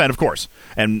 5%, of course.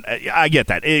 And I get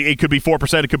that. It could be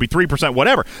 4%, it could be 3%,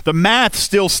 whatever. The math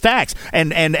still stacks.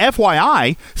 And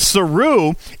FYI,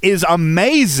 Saru is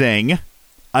amazing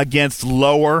against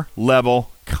lower-level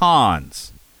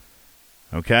cons.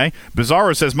 Okay?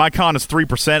 Bizarro says, my con is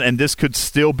 3%, and this could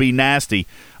still be nasty.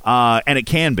 And it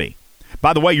can be.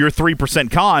 By the way, your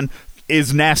 3% con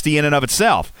is nasty in and of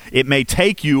itself. It may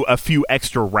take you a few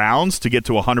extra rounds to get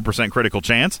to 100% critical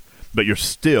chance, but you're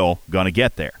still going to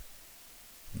get there.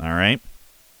 All right?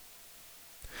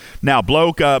 Now,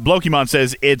 Blokimon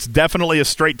says it's definitely a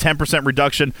straight 10%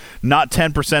 reduction, not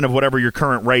 10% of whatever your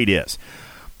current rate is.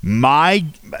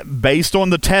 Based on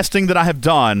the testing that I have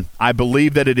done, I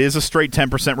believe that it is a straight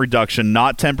 10% reduction,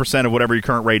 not 10% of whatever your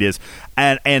current rate is.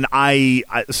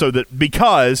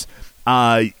 Because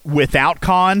without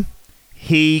con,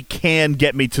 he can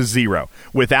get me to 0.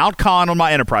 Without con on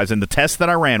my Enterprise, in the test that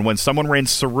I ran, when someone ran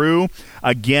Saru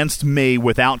against me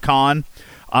without con,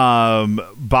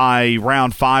 by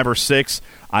round 5 or 6,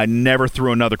 I never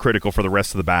threw another critical for the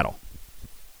rest of the battle.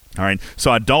 All right,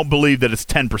 so I don't believe that it's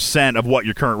 10% of what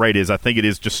your current rate is. I think it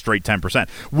is just straight 10%,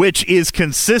 which is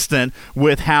consistent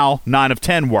with how 9 of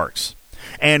 10 works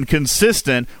and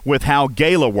consistent with how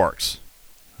Gala works.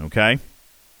 Okay?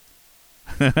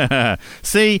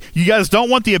 See, you guys don't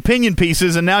want the opinion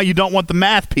pieces, and now you don't want the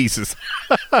math pieces.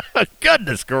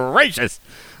 Goodness gracious.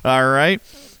 All right.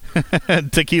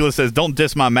 Tequila says, don't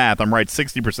diss my math. I'm right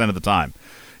 60% of the time.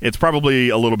 It's probably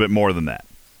a little bit more than that.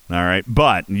 All right.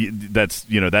 But that's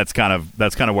kind of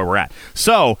where we're at.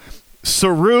 So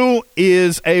Saru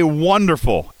is a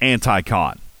wonderful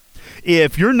anti-con.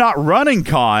 If you're not running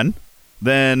con,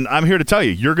 then I'm here to tell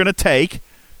you, you're going to take,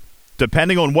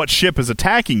 depending on what ship is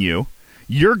attacking you,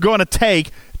 you're going to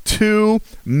take 2,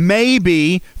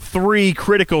 maybe 3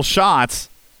 critical shots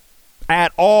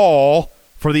at all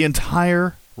for the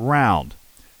entire round.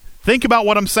 Think about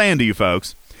what I'm saying to you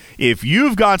folks. If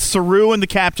you've got Saru in the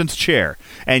captain's chair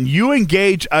and you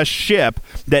engage a ship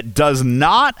that does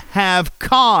not have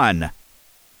con,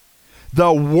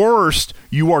 the worst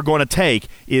you are going to take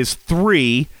is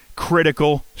 3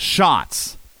 critical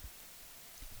shots,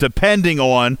 depending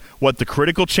on what the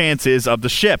critical chance is of the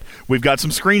ship. We've got some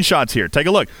screenshots here. Take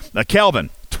a look. The Kelvin,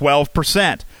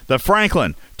 12%. The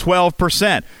Franklin,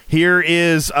 12%. Here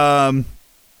is,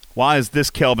 why is this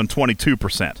Kelvin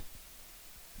 22%?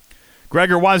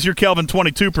 Gregor, why is your Kelvin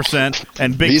 22%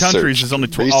 and Big Research. Countries is only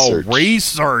 12%? Oh,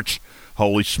 research.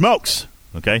 Holy smokes.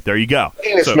 Okay, there you go.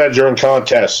 Penis measuring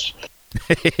contest.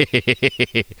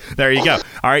 There you go.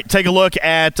 All right, take a look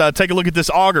at this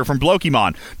auger from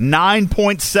Blokimon,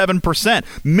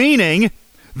 9.7%, meaning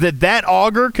that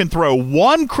auger can throw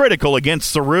 1 critical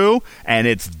against Saru, and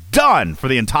it's done for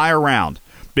the entire round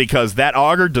because that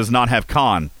auger does not have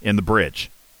con in the bridge.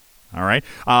 All right,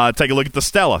 take a look at the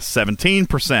Stella,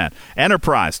 17%,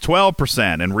 Enterprise,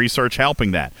 12%, and research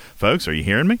helping that. Folks, are you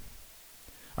hearing me?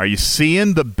 Are you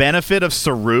seeing the benefit of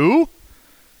Saru?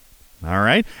 All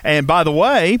right. And by the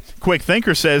way, Quick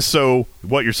Thinker says, so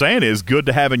what you're saying is good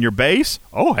to have in your base?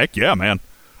 Oh, heck yeah, man.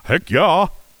 Heck yeah.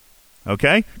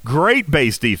 Okay. Great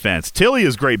base defense. Tilly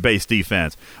is great base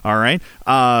defense. All right.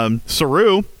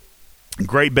 Saru,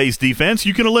 great base defense.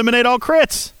 You can eliminate all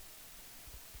crits.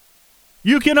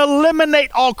 You can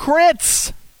eliminate all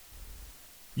crits.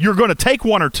 You're going to take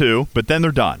one or two, but then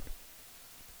they're done.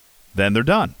 Then they're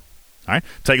done. All right,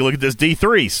 take a look at this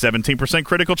D3, 17%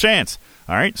 critical chance.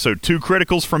 All right, so 2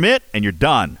 criticals from it, and you're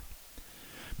done.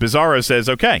 Bizarro says,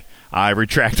 okay, I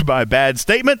retract my bad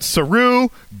statement. Saru,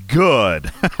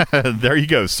 good. There you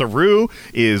go. Saru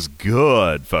is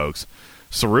good, folks.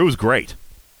 Saru is great.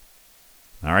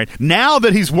 All right, now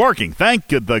that he's working, thank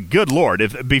the good Lord.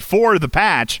 If before the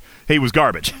patch, he was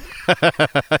garbage.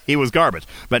 He was garbage.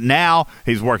 But now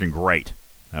he's working great.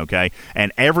 Okay,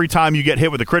 and every time you get hit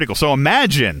with a critical, so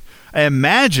imagine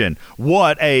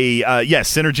what a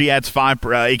synergy adds 5.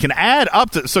 It can add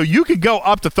up to, so you could go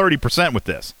up to 30% with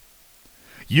this.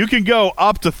 You can go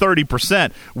up to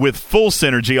 30% with full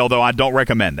synergy, although I don't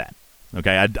recommend that.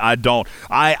 Okay, I don't.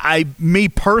 Me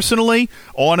personally,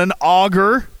 on an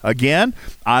augur, again,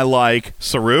 I like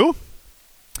Saru,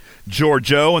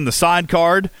 Giorgio in the side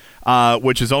card,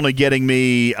 which is only getting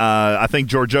me. I think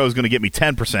Giorgio is going to get me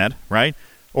 10%, right?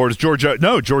 Or is Giorgio?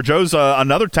 No, Giorgio's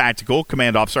another tactical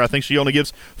command officer. I think she only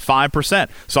gives 5%.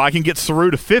 So I can get Saru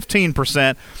to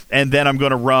 15%, and then I'm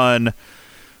going to run.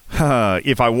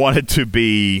 If I wanted to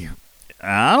be,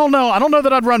 I don't know. I don't know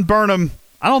that I'd run Burnham.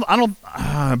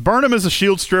 Burnham is a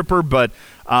shield stripper, but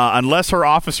unless her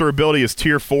officer ability is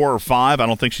tier 4 or 5, I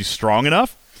don't think she's strong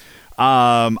enough.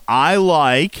 I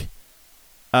like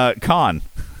Khan,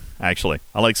 actually.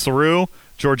 I like Saru,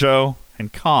 Giorgio,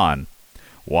 and Khan.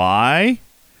 Why?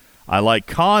 I like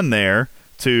Khan there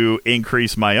to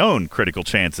increase my own critical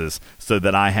chances so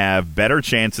that I have better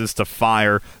chances to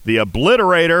fire the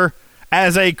Obliterator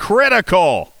as a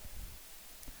critical.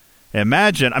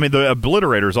 Imagine, the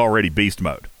Obliterator is already beast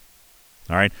mode.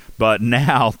 All right, but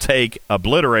now take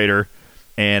Obliterator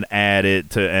and add it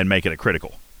to and make it a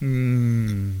critical.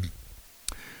 Woo!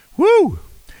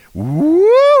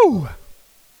 Woo!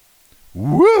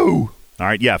 Woo! All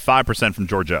right, yeah, 5% from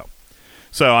Giorgio.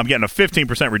 So I'm getting a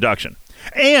 15% reduction.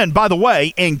 And, by the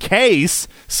way, in case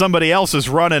somebody else is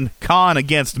running Khan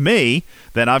against me,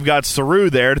 then I've got Saru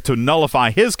there to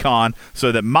nullify his Khan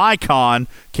so that my Khan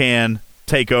can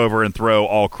take over and throw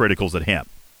all criticals at him.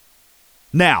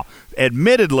 Now,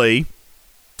 admittedly,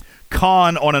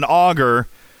 Khan on an augur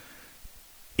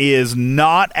is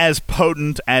not as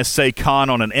potent as, say, Khan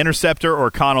on an interceptor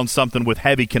or Khan on something with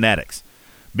heavy kinetics,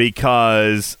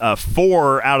 because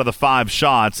 4 out of the 5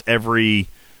 shots every,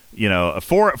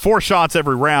 four shots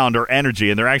every round are energy,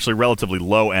 and they're actually relatively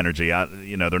low energy.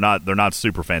 They're not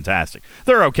super fantastic.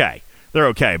 They're okay,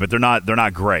 but they're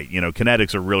not great.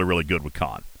 Kinetics are really, really good with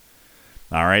Khan.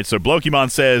 All right, so Blokimon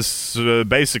says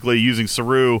basically using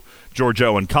Saru,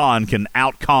 Giorgio, and Khan can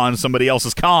out-Khan somebody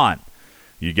else's Khan.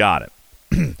 You got it.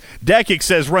 Dekik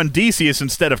says run Decius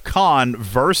instead of Khan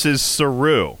versus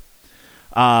Saru.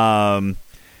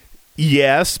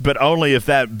 Yes, but only if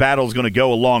that battle is going to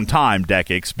go a long time,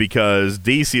 Dekix, because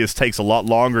Decius takes a lot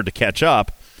longer to catch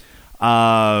up.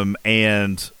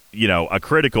 And, a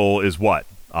critical is what?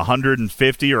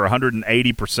 150 or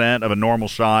 180% of a normal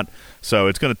shot. So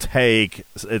it's going to take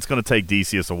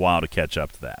Decius a while to catch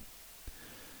up to that.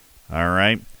 All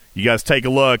right. You guys take a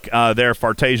look there.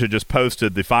 Fartasia just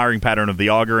posted the firing pattern of the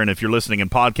augur, and if you're listening in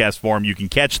podcast form, you can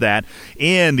catch that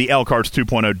in the L-Cards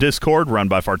 2.0 Discord run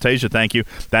by Fartasia. Thank you.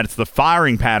 That's the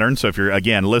firing pattern. So if you're,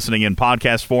 again, listening in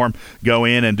podcast form, go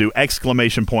in and do !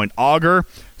 augur,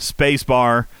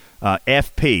 spacebar,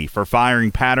 FP for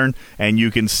firing pattern, and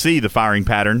you can see the firing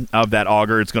pattern of that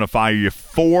augur. It's going to fire you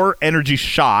 4 energy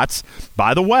shots.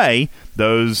 By the way,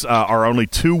 those are only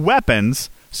 2 weapons,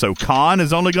 so Khan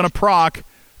is only going to proc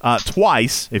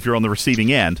twice if you're on the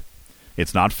receiving end.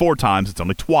 It's not 4 times, it's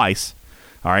only twice.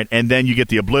 All right, and then you get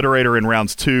the Obliterator in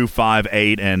rounds 2, 5,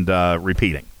 8, and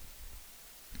repeating.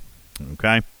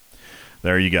 Okay,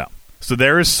 there you go. So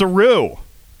there is Saru.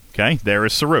 Okay, there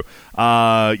is Saru.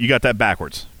 You got that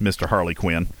backwards, Mr. Harley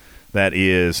Quinn. That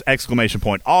is !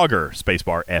 augur,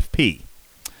 spacebar, FP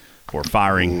for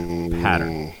firing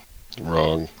pattern.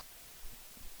 Wrong.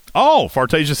 Oh,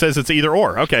 Fartasia says it's either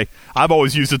or. Okay, I've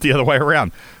always used it the other way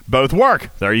around. Both work.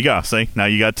 There you go. See, now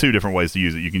you got 2 different ways to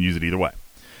use it. You can use it either way.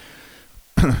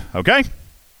 Okay,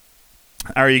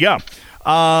 there you go.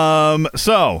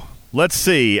 So let's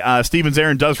see. Stevens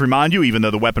Aaron does remind you, even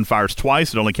though the weapon fires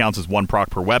twice, it only counts as 1 proc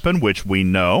per weapon, which we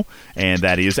know, and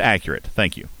that is accurate.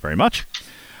 Thank you very much.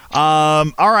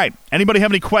 All right. Anybody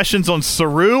have any questions on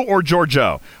Saru or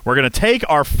Giorgio? We're going to take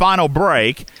our final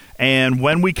break. And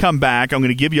when we come back, I'm going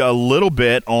to give you a little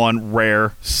bit on rare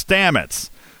Stamets.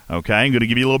 Okay, I'm going to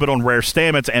give you a little bit on rare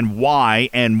Stamets and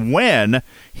why and when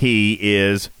he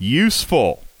is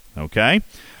useful. Okay,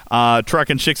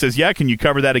 Truckin' Chick says, yeah, can you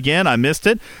cover that again? I missed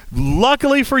it.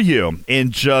 Luckily for you,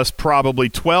 in just probably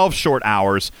 12 short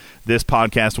hours, this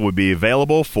podcast will be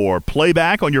available for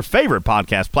playback on your favorite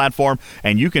podcast platform,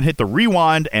 and you can hit the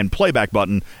rewind and playback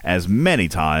button as many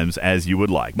times as you would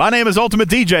like. My name is Ultimate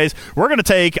DJs. We're going to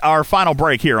take our final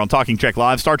break here on Talking Trek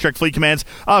Live, Star Trek Fleet Command's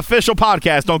official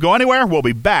podcast. Don't go anywhere. We'll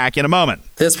be back in a moment.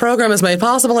 This program is made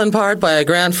possible in part by a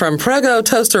grant from Prego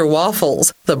Toaster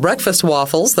Waffles, the breakfast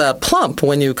waffles that plump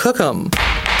when you cook them.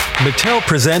 Mattel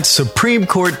presents Supreme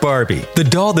Court Barbie, the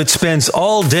doll that spends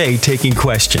all day taking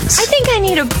questions. I think I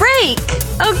need a break.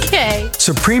 Okay.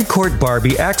 Supreme Court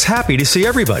Barbie acts happy to see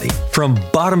everybody, from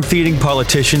bottom-feeding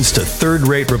politicians to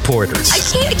third-rate reporters. I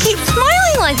can't keep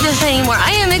smiling like this anymore.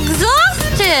 I am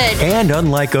exhausted. And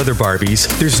unlike other Barbies,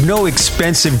 there's no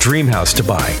expensive dream house to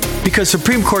buy, because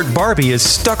Supreme Court Barbie is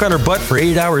stuck on her butt for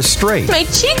 8 hours straight. My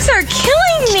cheeks are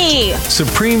killing me.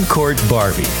 Supreme Court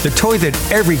Barbie, the toy that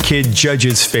every kid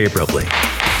judges favorably.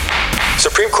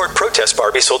 Supreme Court Protest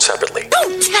Barbie sold separately.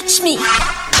 Don't touch me.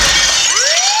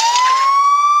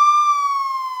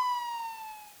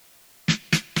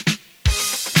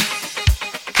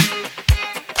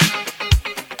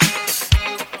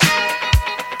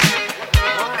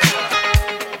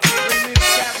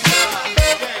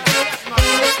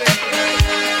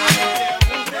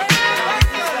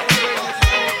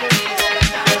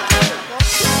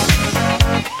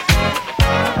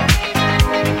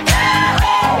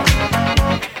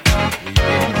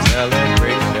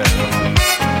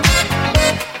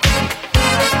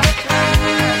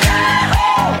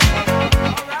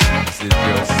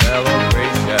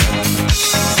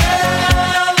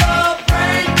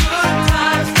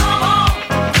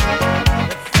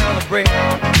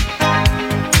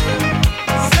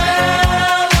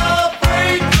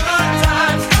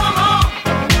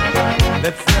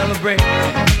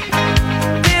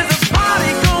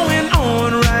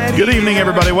 Good evening,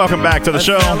 everybody. Welcome back to the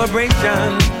show.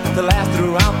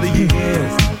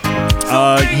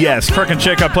 Yes, Truckin'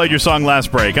 Chick, I played your song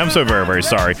last break. I'm so very, very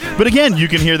sorry. But again, you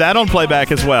can hear that on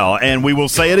playback as well. And we will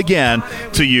say it again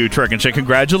to you, Truckin' Chick.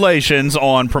 Congratulations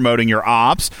on promoting your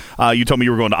ops. You told me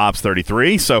you were going to Ops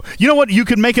 33. So, you know what? You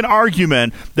could make an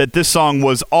argument that this song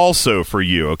was also for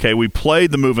you, okay? We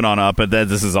played the Moving On Up, and then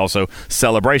this is also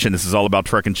Celebration. This is all about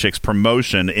Truckin' Chick's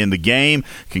promotion in the game.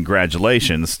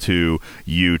 Congratulations to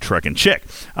you, Truckin' Chick,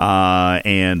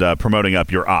 and promoting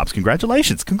up your ops.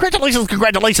 Congratulations. Congratulations.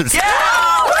 Congratulations.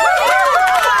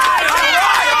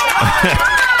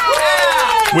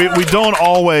 We don't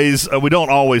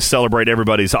always celebrate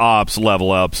everybody's ops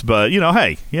level ups, but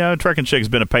hey, Truckin' Chick's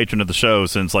been a patron of the show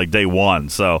since like day one,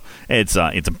 so it's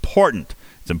important.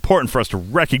 It's important for us to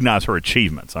recognize her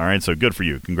achievements. All right, so good for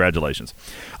you. Congratulations.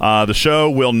 The show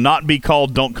will not be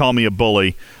called "Don't Call Me a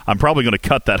Bully." I'm probably going to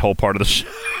cut that whole part of the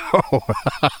show.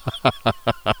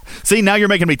 See, now you're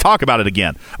making me talk about it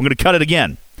again. I'm going to cut it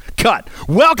again. Cut.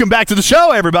 Welcome back to the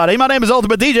show, everybody. My name is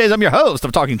Ultimate DJs. I'm your host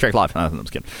of Talking Trek Live. I'm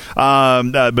just kidding.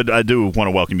 But I do want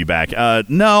to welcome you back.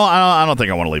 No, I don't think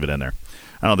I want to leave it in there.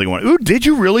 I don't think I want to. Ooh, did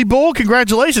you really, Bull?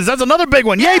 Congratulations. That's another big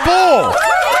one. Yay, Bull!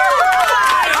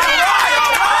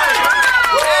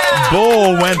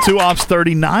 Bull went to Ops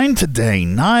 39 today.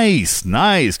 Nice.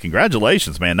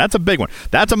 Congratulations, man. That's a big one.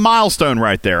 That's a milestone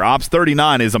right there. Ops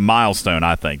 39 is a milestone,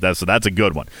 I think. That's a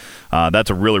good one. That's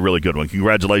a really, really good one.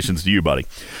 Congratulations to you, buddy.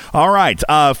 All right,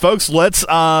 folks, let's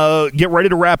get ready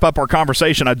to wrap up our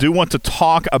conversation. I do want to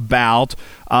talk about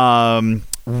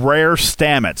Rare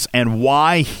Stamets and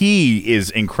why he is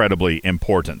incredibly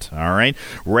important. All right,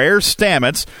 Rare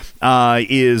Stamets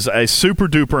is a super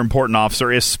duper important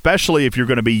officer, especially if you're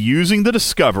going to be using the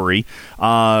Discovery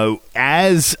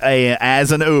as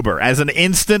an Uber, as an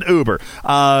instant Uber.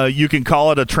 You can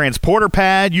call it a transporter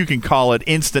pad. You can call it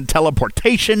instant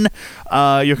teleportation.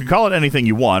 You can call it anything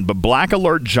you want. But Black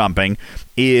Alert jumping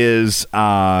is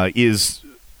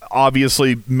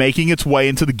obviously making its way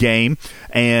into the game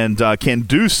and can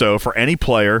do so for any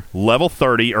player level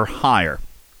 30 or higher.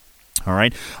 All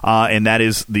right, and that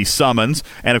is the summons,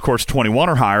 and of course 21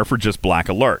 or higher for just Black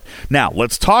Alert. Now,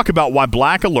 let's talk about why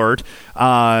Black Alert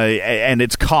and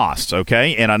its costs,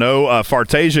 okay? And I know,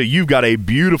 Fartasia, you've got a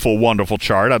beautiful, wonderful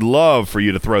chart. I'd love for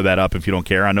you to throw that up if you don't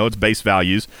care. I know it's base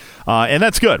values, and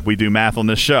that's good. We do math on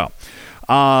this show.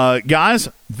 Guys,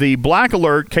 the Black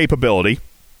Alert capability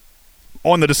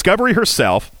on the Discovery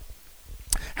herself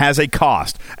has a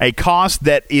cost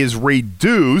that is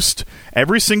reduced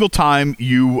every single time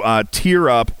you tier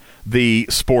up the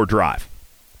Spore Drive.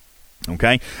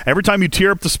 Okay? Every time you tier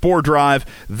up the Spore Drive,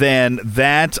 then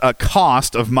that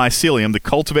cost of mycelium, the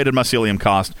cultivated mycelium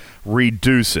cost,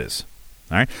 reduces.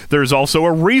 All right. There's also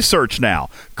a research now,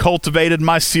 cultivated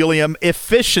mycelium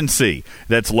efficiency,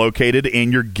 that's located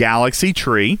in your galaxy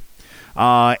tree,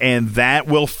 and that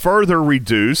will further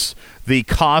reduce the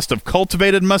cost of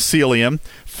cultivated mycelium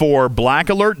for Black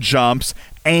Alert jumps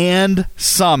and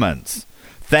summons.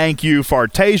 Thank you,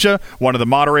 Fartasia, one of the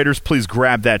moderators. Please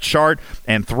grab that chart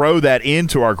and throw that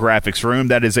into our graphics room.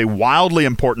 That is a wildly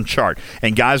important chart.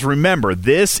 And guys, remember,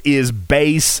 this is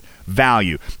base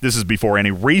value. This is before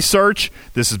any research.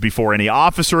 This is before any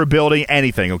officer ability,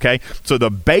 anything, okay? So the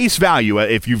base value,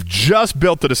 if you've just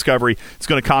built the Discovery, it's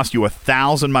going to cost you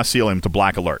 1,000 mycelium to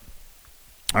Black Alert.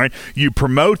 All right, you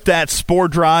promote that Spore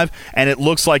Drive, and it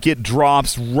looks like it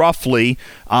drops roughly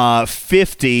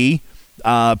 50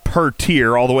 per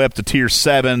tier, all the way up to tier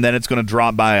 7. Then it's going to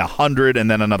drop by 100,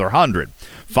 and then another 100.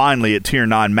 Finally, at tier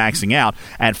 9, maxing out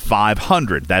at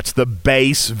 500. That's the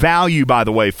base value, by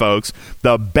the way, folks.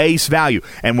 The base value.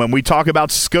 And when we talk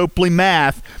about Scopely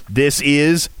math, this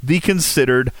is the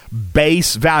considered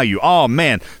base value. Oh,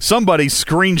 man, somebody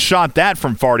screenshot that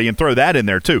from Farty and throw that in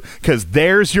there, too, because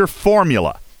there's your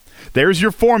formula. There's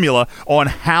your formula on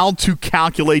how to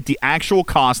calculate the actual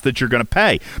cost that you're going to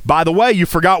pay. By the way, you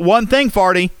forgot one thing,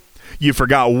 Farty. You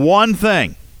forgot one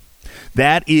thing.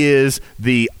 That is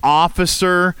the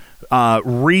officer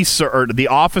research, or the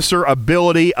officer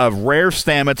ability of Rare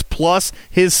Stamets plus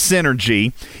his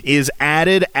synergy is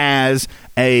added as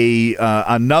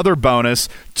another bonus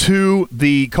to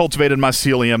the cultivated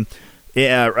mycelium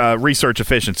research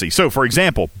efficiency. So, for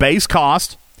example, base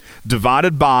cost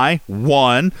divided by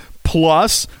 1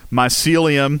 plus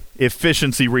mycelium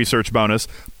efficiency research bonus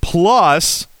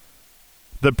plus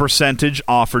the percentage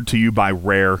offered to you by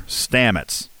Rare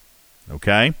Stamets.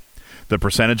 Okay? The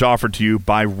percentage offered to you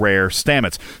by Rare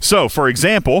Stamets. So, for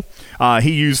example,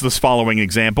 he used this following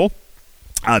example.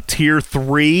 Tier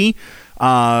 3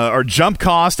 or jump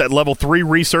cost at level 3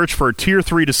 research for a tier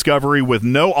 3 discovery with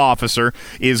no officer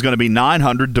is going to be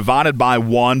 900 divided by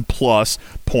 1 plus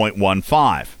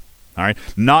 0.15. All right,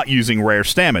 not using Rare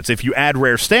Stamets. If you add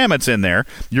Rare Stamets in there,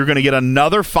 you're going to get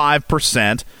another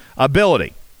 5%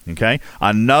 ability. Okay,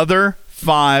 another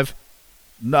 5.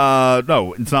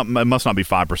 No, it's not. It must not be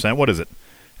 5%. What is it?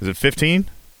 Is it 15?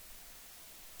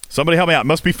 Somebody help me out. It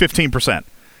must be 15%.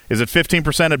 Is it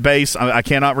 15% at base? I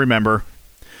cannot remember.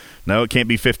 No, it can't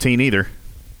be 15 either.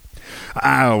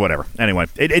 Whatever. Anyway,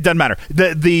 it doesn't matter.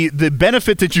 The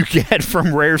benefit that you get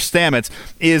from Rare Stamets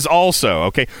is also,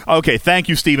 okay, thank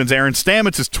you, Stevens Aaron.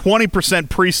 Stamets is 20%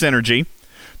 pre-synergy,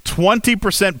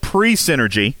 20%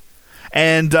 pre-synergy,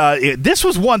 and this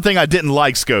was one thing I didn't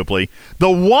like, Scopely. The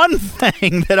one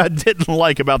thing that I didn't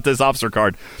like about this officer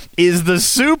card is the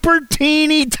super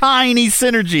teeny tiny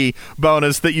synergy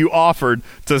bonus that you offered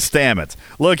to Stamets.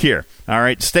 Look here. All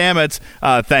right, Stamets,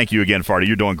 thank you again, Farty.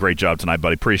 You're doing a great job tonight,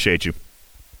 buddy. Appreciate you.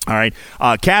 All right,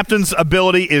 Captain's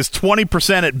ability is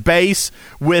 20% at base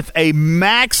with a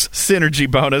max synergy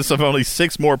bonus of only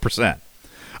 6% more.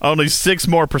 Only 6%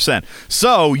 more.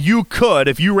 So you could,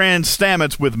 if you ran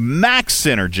Stamets with max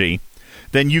synergy,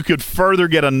 then you could further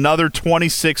get another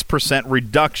 26%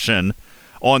 reduction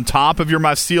on top of your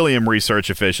mycelium research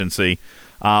efficiency,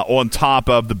 on top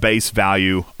of the base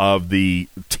value of the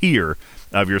tier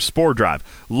of your Spore Drive.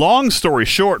 Long story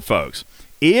short, folks,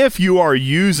 if you are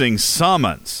using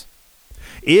summons,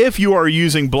 if you are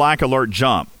using Black Alert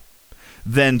Jump,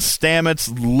 then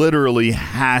Stamets literally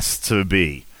has to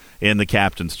be in the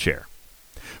captain's chair.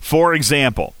 For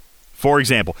example,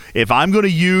 if I'm going to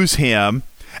use him,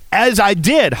 as I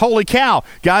did, holy cow,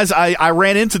 guys, I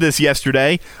ran into this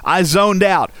yesterday. I zoned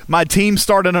out. My team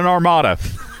started an armada.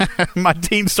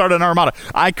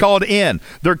 I called in.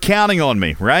 They're counting on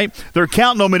me, right? They're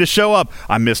counting on me to show up.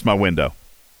 I missed my window.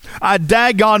 I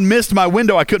daggone missed my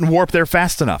window. I couldn't warp there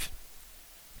fast enough.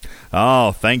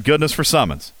 Oh, thank goodness for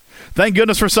summons. Thank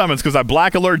goodness for summons, because I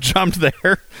Black Alert jumped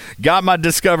there, got my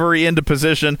Discovery into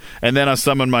position, and then I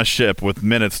summoned my ship with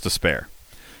minutes to spare.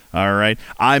 All right.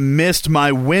 I missed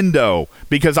my window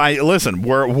because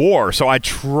we're at war, so I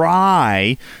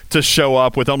try to show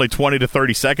up with only 20 to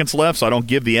 30 seconds left so I don't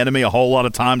give the enemy a whole lot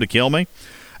of time to kill me,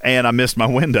 and I missed my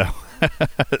window.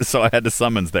 So I had to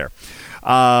summons there.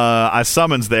 I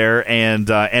summons there, and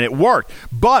it worked.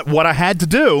 But what I had to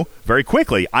do very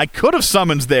quickly, I could have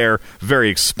summons there very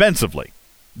expensively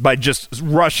by just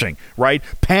rushing, right?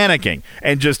 Panicking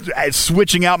and just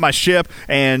switching out my ship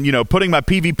and, putting my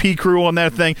PvP crew on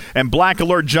that thing and Black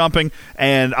Alert jumping,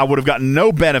 and I would have gotten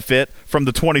no benefit from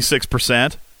the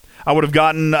 26%. I would have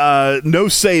gotten no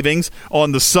savings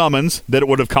on the summons that it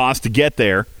would have cost to get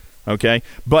there. Okay,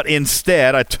 but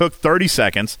instead I took 30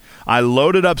 seconds. I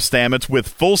loaded up Stamets with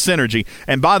full synergy,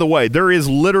 and by the way, there is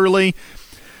literally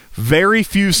Very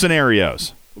few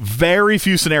scenarios.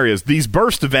 These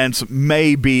burst events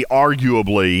may be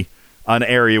arguably an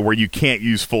area where you can't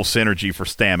use full synergy for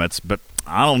Stamets, but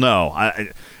I don't know.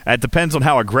 It depends on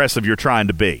how aggressive you're trying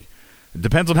to be. It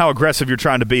depends on how aggressive you're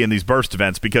trying to be in these burst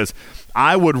events, because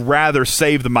I would rather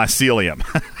save the mycelium.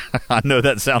 I know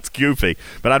that sounds goofy,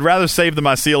 but I'd rather save the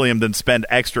mycelium than spend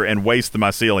extra and waste the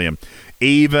mycelium,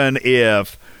 even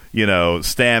if,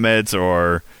 Stamets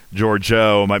or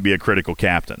Georgiou might be a critical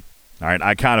captain. All right,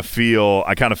 I kind of feel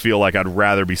like I'd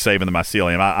rather be saving the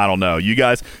mycelium. I don't know. You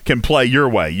guys can play your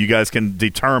way. You guys can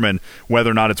determine whether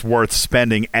or not it's worth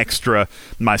spending extra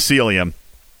mycelium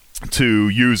to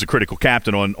use a critical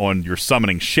captain on your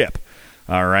summoning ship.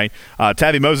 All right.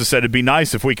 Tavi Moses said it'd be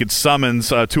nice if we could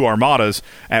summons 2 armadas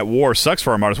at war. Sucks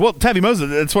for armadas. Well, Tavi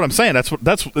Moses, that's what I'm saying.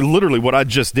 That's literally what I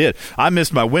just did. I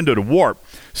missed my window to warp,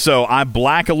 so I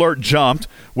black alert jumped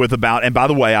with about. And by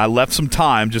the way, I left some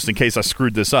time just in case I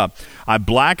screwed this up. I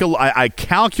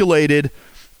calculated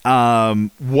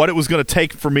what it was going to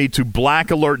take for me to black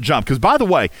alert jump. Because by the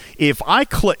way, if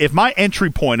my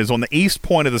entry point is on the east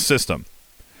point of the system,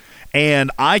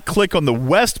 and I click on the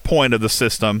west point of the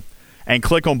system and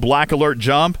click on black alert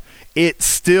jump, it's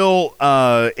still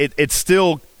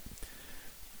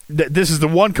this is the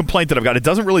one complaint that I've got. It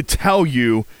doesn't really tell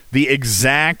you the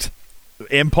exact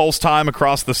impulse time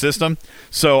across the system,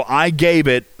 so I gave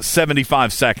it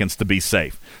 75 seconds to be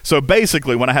safe. So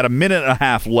basically, when I had a minute and a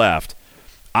half left,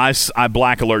 I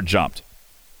black alert jumped.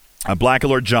 I black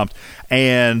alert jumped,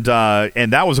 and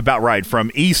that was about right.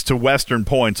 From east to western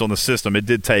points on the system, it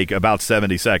did take about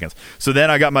 70 seconds. So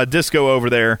then I got my disco over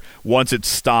there. Once it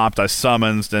stopped, I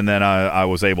summonsed, and then I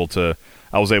was able to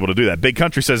do that. Big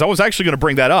Country says, I was actually going to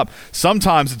bring that up.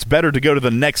 Sometimes it's better to go to the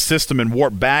next system and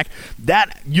warp back.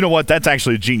 That, you know what, that's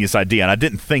actually a genius idea, and I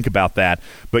didn't think about that.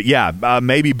 But yeah,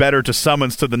 maybe better to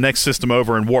summons to the next system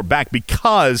over and warp back,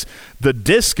 because the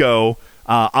disco,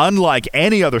 unlike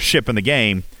any other ship in the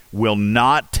game, will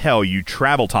not tell you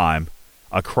travel time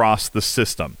across the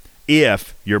system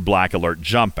if you're black alert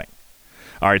jumping.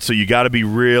 All right, so you got to be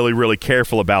really, really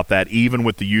careful about that, even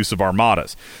with the use of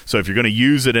armadas. So if you're going to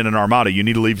use it in an armada, you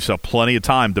need to leave yourself plenty of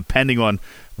time, depending on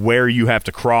where you have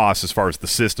to cross as far as the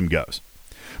system goes.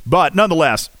 But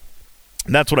nonetheless,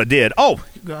 that's what I did. Oh,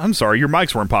 I'm sorry, your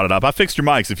mics weren't potted up. I fixed your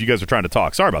mics if you guys are trying to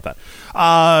talk. Sorry about that.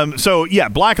 So yeah,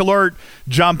 black alert,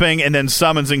 jumping, and then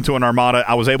summoning to an armada.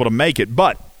 I was able to make it,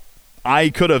 but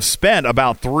I could have spent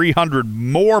about 300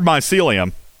 more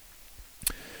mycelium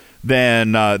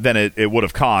than it would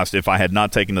have cost if I had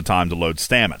not taken the time to load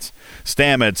Stamets.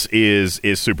 Stamets is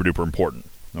super duper important,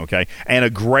 okay? And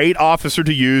a great officer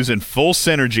to use in full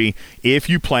synergy if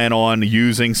you plan on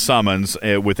using summons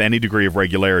with any degree of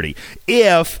regularity.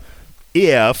 If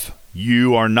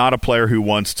you are not a player who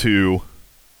wants to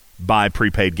buy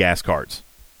prepaid gas cards.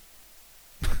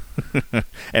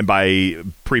 And by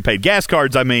prepaid gas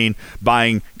cards, I mean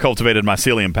buying cultivated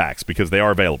mycelium packs, because they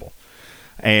are available.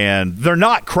 And they're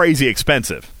not crazy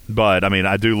expensive, but I mean,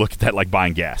 I do look at that like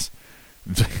buying gas.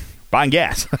 Buying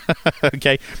gas.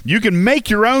 Okay? You can make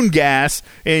your own gas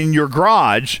in your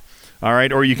garage, all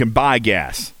right, or you can buy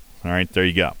gas. All right, there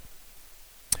you go.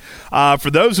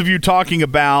 For those of you talking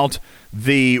about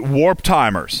the warp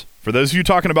timers,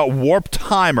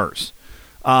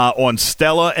 on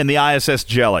Stella and the ISS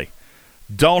Jelly,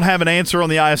 don't have an answer on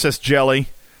the ISS Jelly.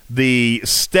 The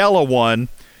Stella one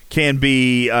can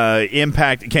be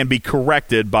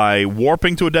corrected by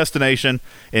warping to a destination,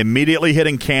 immediately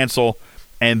hitting cancel,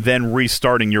 and then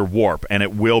restarting your warp, and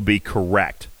it will be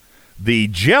correct. The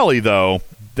Jelly, though,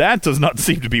 that does not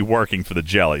seem to be working for the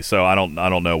Jelly, so I don't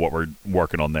know what we're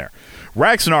working on there.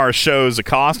 Raxonar shows a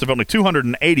cost of only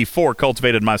 284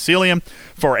 cultivated mycelium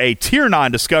for a Tier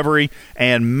 9 discovery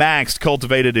and maxed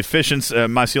cultivated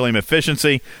mycelium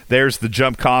efficiency. There's the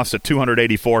jump cost at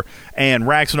 284. And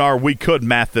Raxonar, we could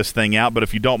math this thing out, but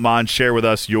if you don't mind, share with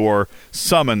us your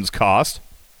summons cost,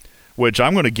 which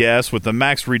I'm going to guess with the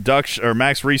max reduction or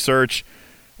max research,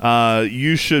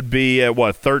 you should be at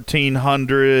what,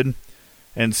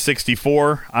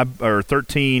 1,364 or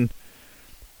 13?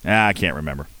 I can't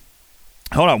remember.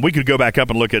 Hold on, we could go back up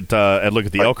and look at the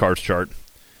LCARS chart.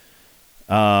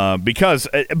 Because,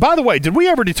 by the way, did we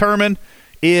ever determine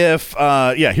if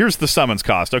here's the summons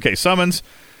cost. Okay, summons.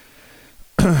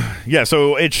 Yeah,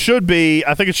 so I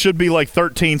think it should be like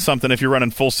 13 something if you're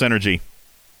running full synergy.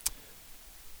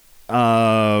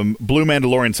 Blue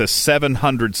Mandalorian says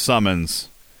 700 summons.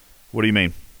 What do you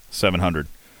mean 700?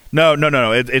 No.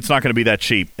 It's not going to be that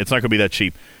cheap.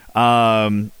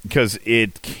 Because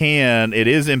it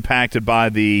is impacted by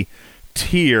the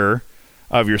tier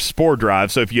of your spore drive.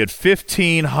 So if you had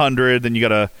 1,500, then you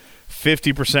got a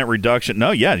 50% reduction.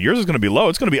 No, yeah, yours is going to be low.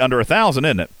 It's going to be under 1,000,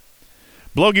 isn't it?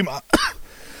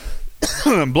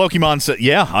 Blokimon said,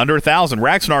 yeah, under 1,000.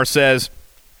 Raxnar says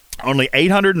only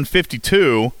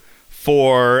 852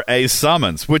 for a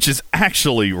summons, which is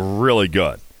actually really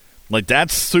good. Like,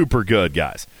 that's super good,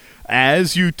 guys.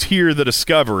 As you tier the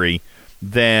Discovery,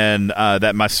 then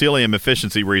that mycelium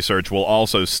efficiency research will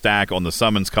also stack on the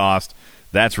summons cost.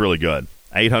 That's really good.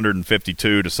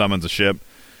 852 to summons a ship.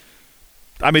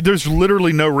 I mean, there's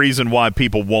literally no reason why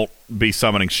people won't be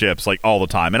summoning ships like all the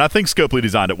time. And I think Scopely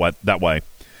designed it that way.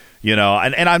 You know,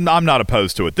 and I'm not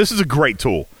opposed to it. This is a great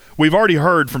tool. We've already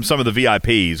heard from some of the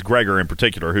VIPs, Gregor in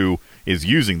particular, who is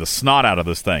using the snot out of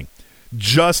this thing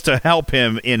just to help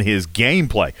him in his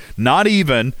gameplay. Not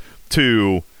even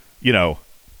to, you know,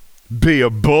 be a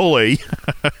bully.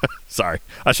 Sorry,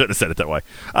 I shouldn't have said it that way.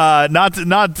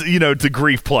 Not you know, to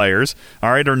grief players,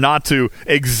 all right, or not to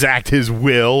exact his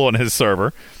will on his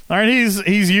server. All right,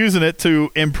 he's using it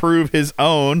to improve his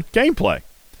own gameplay.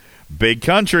 Big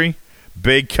country,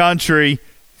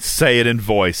 say it in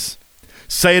voice.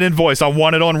 Say it in voice. I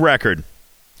want it on record.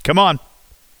 Come on.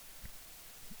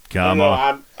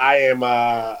 I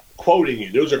am quoting you.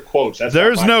 Those are quotes.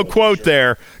 There's no quote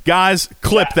there, guys.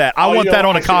 Clip that. I want that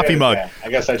on a coffee mug. I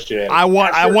guess I should. I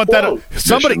want that.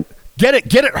 Somebody get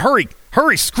it. Hurry.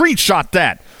 Screenshot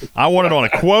that. I want it on a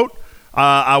quote.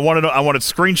 I want it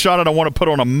screenshotted. I want to put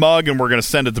it on a mug, and we're going to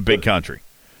send it to Big Country.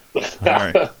 All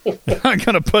right. I'm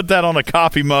going to put that on a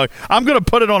coffee mug. I'm going to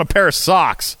put it on a pair of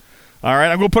socks. All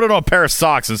right. I'm going to put it on a pair of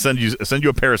socks and send you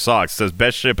a pair of socks. It says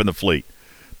best ship in the fleet.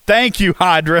 Thank you,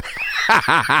 Hydra.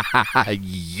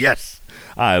 Yes.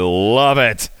 I love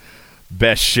it.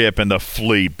 Best ship in the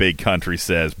fleet, Big Country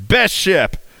says. Best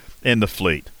ship in the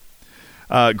fleet.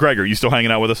 Gregor, you still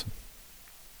hanging out with us?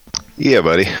 Yeah,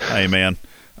 buddy. Hey, man.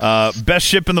 Best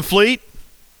ship in the fleet?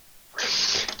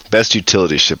 Best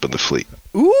utility ship in the fleet.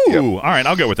 Ooh. Yep. All right,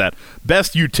 I'll go with that.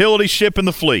 Best utility ship in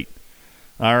the fleet.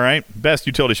 All right. Best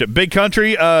utility ship. Big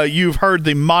Country, you've heard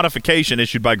the modification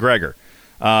issued by Gregor.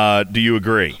 Do you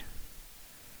agree?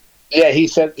 Yeah, he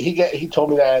said he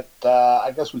told me that.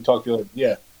 I guess we talked to him.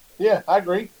 Yeah, I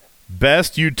agree.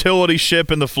 Best utility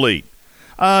ship in the fleet.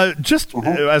 Just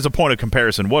as a point of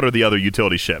comparison, what are the other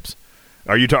utility ships?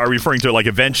 Are you referring to like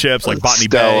event ships like Botany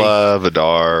Stella, Bay,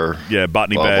 Vidar? Yeah,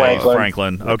 Botany Bay,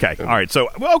 Franklin. Okay, all right. So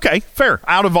fair.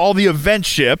 Out of all the event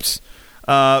ships,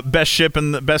 best ship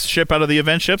out of the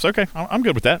event ships. Okay, I'm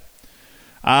good with that.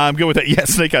 I'm good with that. Yeah,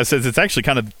 Snake Eye says it's actually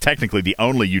kind of technically the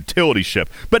only utility ship.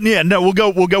 But yeah, no, we'll go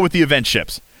with the event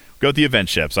ships. Go with the event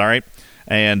ships, all right?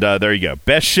 And there you go.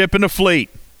 Best ship in the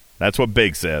fleet. That's what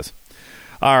Big says.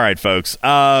 All right, folks.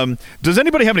 Does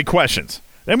anybody have any questions?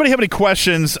 Anybody have any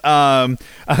questions?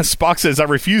 Spock says, I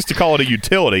refuse to call it a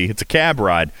utility. It's a cab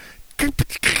ride. Did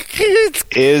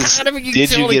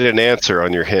you get an answer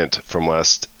on your hint from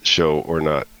last show or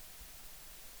not?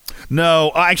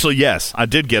 No, actually, yes. I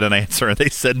did get an answer, and they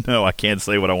said no. I can't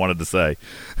say what I wanted to say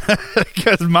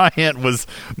because my hint was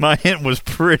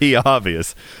pretty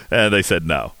obvious, and they said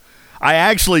no. I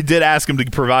actually did ask them to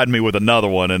provide me with another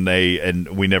one, and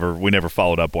we never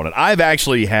followed up on it. I've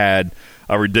actually had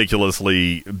a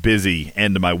ridiculously busy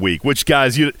end of my week, which,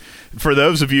 guys, for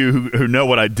those of you who know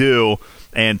what I do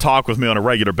and talk with me on a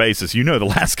regular basis, you know the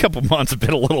last couple months have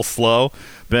been a little slow,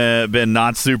 been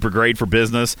not super great for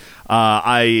business.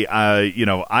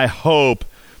 I hope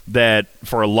that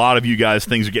for a lot of you guys,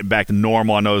 things are getting back to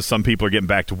normal. I know some people are getting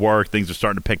back to work. Things are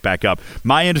starting to pick back up.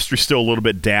 My industry's still a little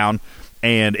bit down,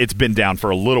 and it's been down for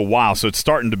a little while, so it's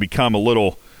starting to become a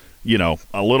little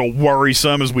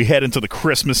worrisome as we head into the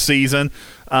Christmas season,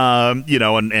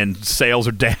 and sales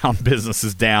are down, business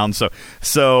is down. So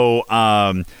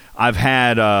I've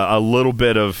had a little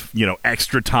bit of,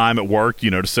 extra time at work,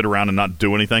 to sit around and not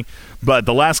do anything. But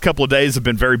the last couple of days have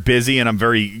been very busy, and I'm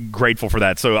very grateful for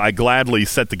that. So I gladly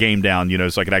set the game down,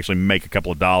 so I could actually make a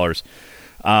couple of dollars.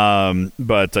 So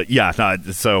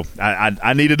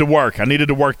I needed to work. I needed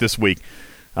to work this week.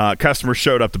 Customers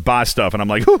showed up to buy stuff, and I'm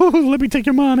like, let me take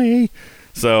your money.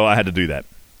 So I had to do that.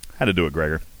 Had to do it,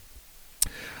 Gregor.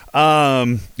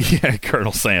 Yeah,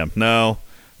 Colonel Sam. No,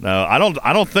 I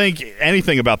don't think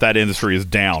anything about that industry is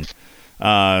down.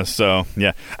 So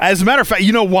yeah. As a matter of fact,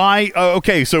 you know why?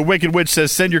 Okay, so Wicked Witch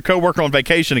says send your coworker on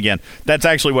vacation again. That's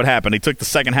actually what happened. He took the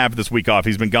second half of this week off.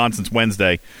 He's been gone since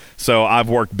Wednesday. So I've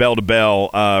worked bell to bell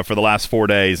for the last 4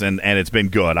 days, and it's been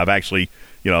good. I've actually,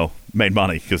 made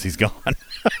money because he's gone.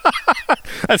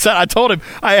 I told him.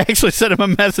 I actually sent him a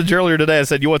message earlier today. I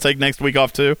said, "You want to take next week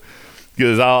off too?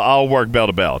 Because I'll work bell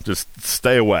to bell. Just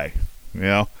stay away.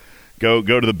 Go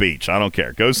to the beach. I don't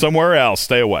care. Go somewhere else.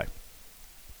 Stay away."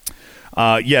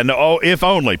 If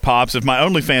only, Pops. If my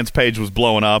OnlyFans page was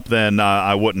blowing up, then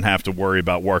I wouldn't have to worry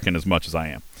about working as much as I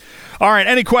am. All right,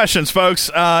 any questions, folks?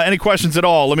 Any questions at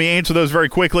all? Let me answer those very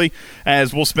quickly,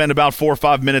 as we'll spend about 4 or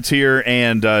 5 minutes here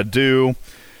and do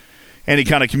any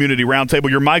kind of community roundtable.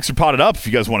 Your mics are potted up if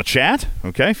you guys want to chat.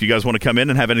 Okay, if you guys want to come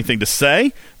in and have anything to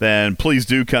say, then please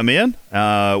do come in.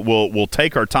 We'll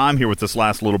take our time here with this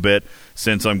last little bit,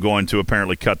 since I'm going to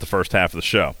apparently cut the first half of the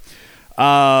show.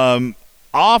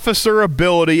 Officer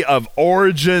ability of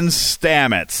Origin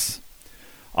Stamets.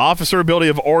 Officer ability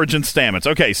of Origin Stamets.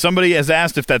 Okay, somebody has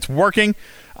asked if that's working.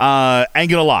 Ain't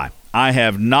gonna lie, I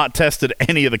have not tested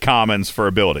any of the commons for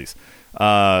abilities.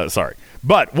 Sorry.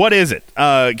 But what is it?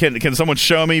 Can someone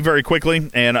show me very quickly,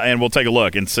 and we'll take a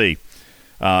look and see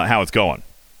how it's going,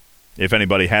 if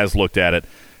anybody has looked at it,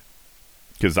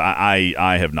 because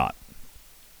I have not.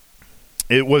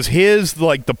 It was his,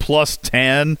 like, the plus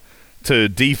 10 to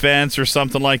defense or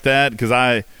something like that, because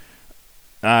I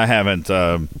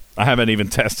haven't even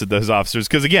tested those officers,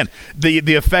 because again,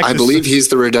 the effect. I believe he's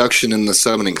the reduction in the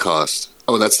summoning cost.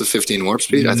 Oh, that's the 15 warp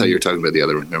speed? I thought you were talking about the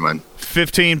other one. Never mind.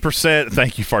 15%.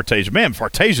 Thank you, Fartasia. Man,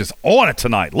 Fartasia's on it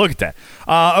tonight. Look at that.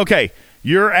 Okay,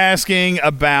 you're asking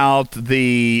about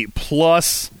the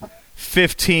plus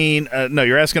 15. No,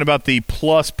 you're asking about the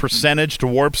plus percentage to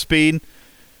warp speed.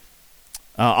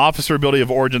 Officer ability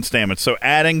of Origin Stamets. So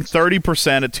adding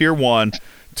 30% at Tier 1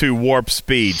 to warp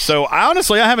speed. So I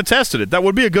haven't tested it. That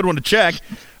would be a good one to check.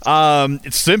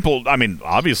 It's simple. I mean,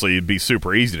 obviously, it'd be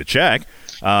super easy to check.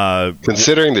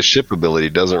 Considering the ship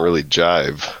ability doesn't really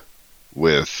jive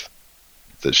with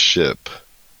the ship.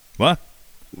 What?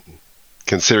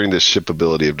 Considering the ship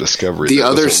ability of Discovery. The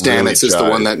other Stamets is the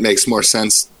one that makes more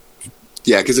sense.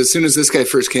 Yeah, because as soon as this guy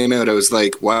first came out, I was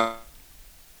like, why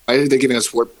are they giving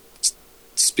us warp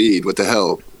speed? What the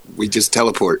hell? We just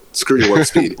teleport. Screw your warp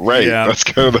speed. Right, yeah. That's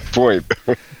kind of the point.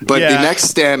 But the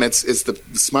next Stamets is the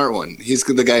smart one. He's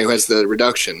the guy who has the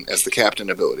reduction as the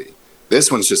captain ability. This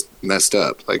one's just messed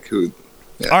up. Like, who?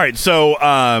 Yeah. All right, so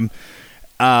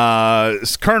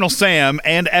Colonel Sam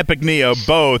and Epic Neo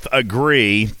both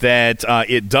agree that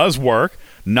it does work,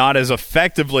 not as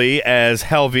effectively as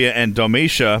Helvia and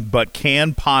Domitia, but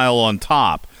can pile on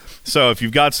top. So if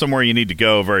you've got somewhere you need to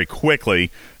go very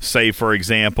quickly, say, for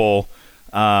example,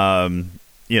 going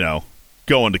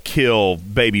to kill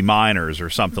baby miners or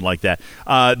something like that,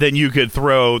 then you could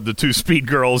throw the two Speed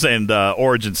Girls and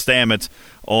Origin Stamets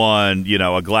on,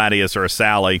 a Gladius or a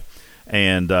Sally,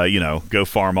 and go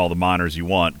farm all the miners you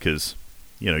want, because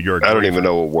you're. I don't even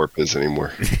know what warp is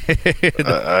anymore.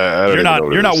 You're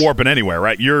not warping anywhere,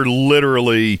 right? You're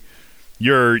literally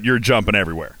you're jumping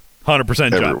everywhere, 100%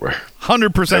 jumping,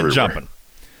 100% jumping.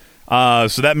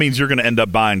 So that means you're going to end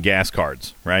up buying gas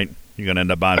cards, right? You're going to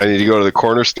end up buying. I need to go to the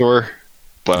corner store.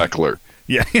 Black alert.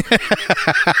 Yeah.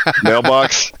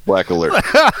 Mailbox. Black alert.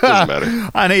 Doesn't matter.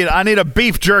 I need a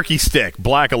beef jerky stick.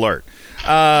 Black alert.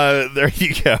 There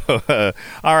you go.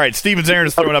 All right. Steven Zarin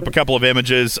is throwing up a couple of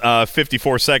images.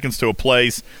 54 seconds to a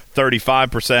place.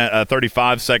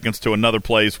 35 seconds to another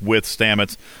place with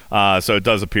Stamets. So it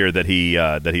does appear that he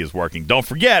is working. Don't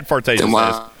forget, Fartasia says.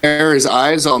 Why are his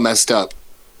eyes all messed up?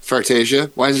 Fartasia?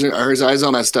 Why are his eyes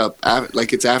all messed up?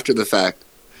 Like it's after the fact.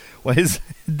 Well,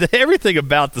 everything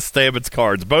about the Stamets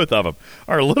cards, both of them,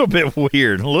 are a little bit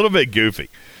weird, a little bit goofy.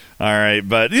 All right,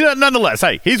 but nonetheless,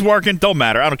 hey, he's working. Don't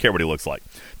matter. I don't care what he looks like.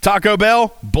 Taco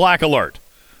Bell, black alert.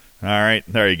 All right,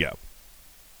 there you go.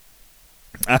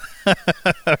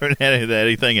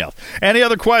 Anything else? Any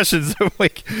other questions?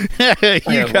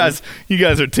 You guys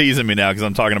are teasing me now because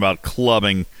I'm talking about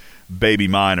clubbing baby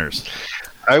miners.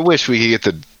 I wish we could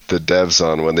get the devs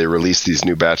on when they release these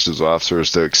new batches of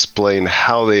officers to explain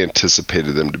how they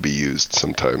anticipated them to be used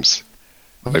sometimes.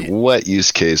 Like, what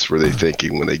use case were they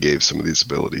thinking when they gave some of these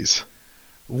abilities?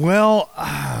 Well,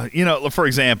 for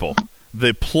example,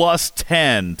 the plus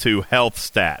 10 to health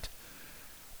stat.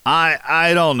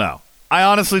 I don't know. I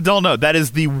honestly don't know. That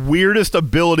is the weirdest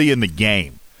ability in the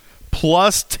game.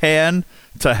 Plus 10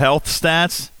 to health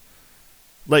stats.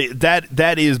 Like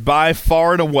that is by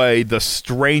far and away the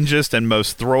strangest and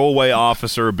most throwaway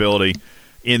officer ability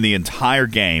in the entire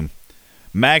game.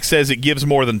 Mac says it gives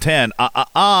more than 10.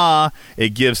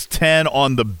 It gives 10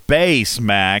 on the base,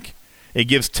 Mac. It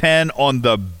gives 10 on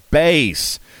the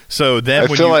base. So then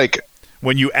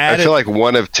when you add I feel like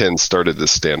 1 of 10 started the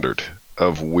standard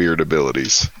of weird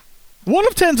abilities. 1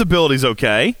 of 10's ability is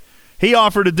okay. He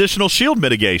offered additional shield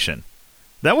mitigation.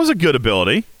 That was a good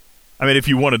ability. I mean, if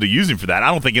you wanted to use him for that,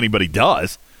 I don't think anybody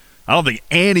does. I don't think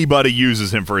anybody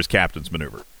uses him for his captain's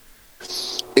maneuver.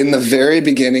 In the very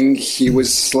beginning, he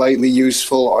was slightly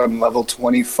useful on level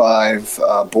 25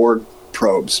 Borg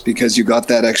probes because you got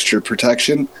that extra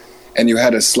protection, and you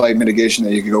had a slight mitigation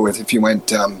that you could go with if you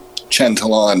went Chen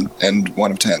Talon and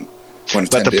 1 of 10.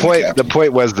 But the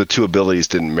point was the two abilities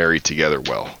didn't marry together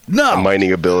well. No. The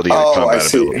mining ability and the combat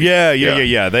ability.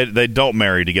 Yeah. They don't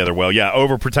marry together well. Yeah,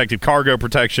 overprotective cargo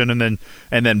protection and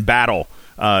then battle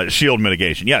shield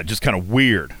mitigation. Yeah, just kind of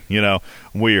weird,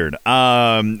 weird.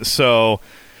 I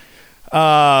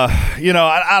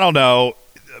don't know.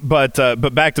 But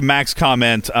back to Mac's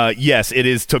comment, yes, it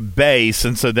is to base,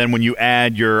 and so then when you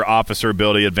add your officer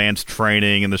ability, advanced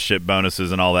training, and the ship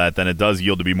bonuses and all that, then it does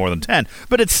yield to be more than 10.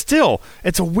 But it's a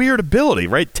weird ability,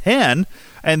 right? 10,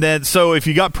 and then so if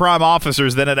you got prime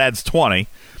officers, then it adds 20.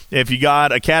 If you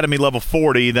got academy level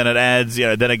 40, then it adds,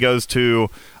 then it goes to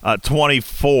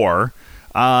 24.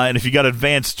 And if you got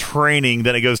advanced training,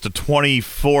 then it goes to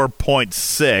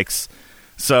 24.6.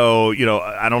 So,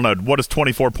 I don't know. What does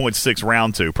 24.6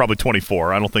 round to? Probably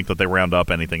 24. I don't think that they round up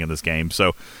anything in this game.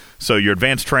 So your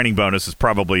advanced training bonus is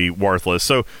probably worthless.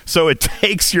 So it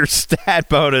takes your stat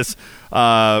bonus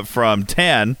from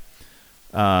 10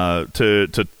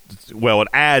 it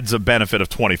adds a benefit of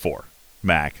 24,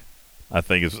 Mac. I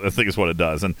think is what it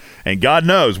does. And God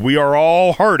knows, we are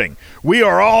all hurting. We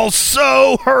are all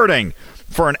so hurting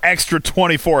for an extra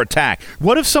 24 attack.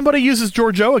 What if somebody uses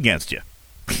Georgiou against you?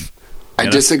 I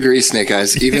disagree, Snake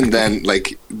Eyes. Even then,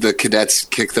 the cadets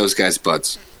kick those guys'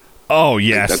 butts. Oh,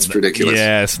 yes. That's ridiculous.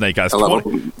 Yeah, Snake Eyes.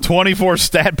 24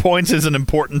 stat points isn't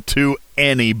important to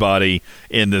anybody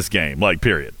in this game.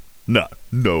 Period. No.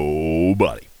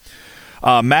 Nobody.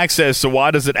 Max says, so why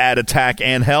does it add attack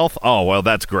and health? Oh, well,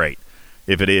 that's great.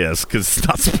 If it is, because it's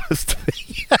not supposed to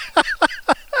be.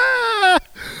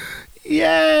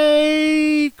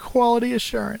 Yay! Quality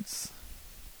assurance.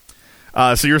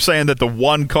 So you're saying that the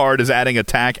one card is adding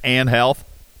attack and health?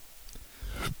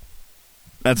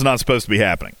 That's not supposed to be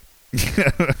happening.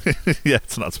 Yeah,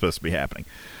 it's not supposed to be happening.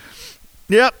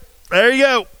 Yep, there you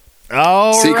go.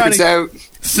 All Secrets out.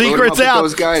 Secrets out.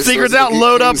 Secrets out.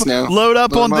 Load up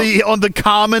on the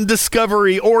common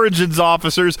discovery origins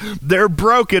officers. They're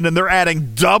broken and they're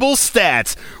adding double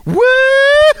stats. Woo-hoo!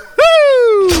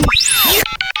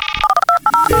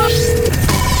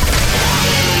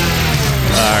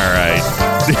 All right.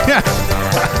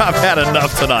 I've had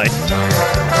enough tonight.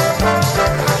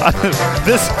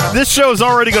 This show is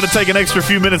already going to take an extra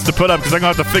few minutes to put up because I'm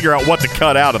going to have to figure out what to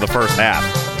cut out of the first half.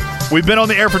 We've been on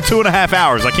the air for 2.5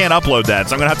 hours. I can't upload that,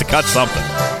 so I'm going to have to cut something.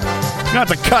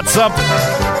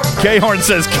 K-Horn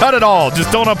says, cut it all. Just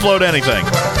don't upload anything.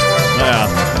 Yeah.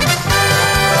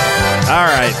 All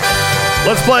right.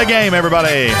 Let's play a game,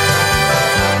 everybody.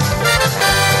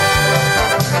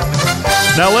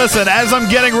 Now listen, as I'm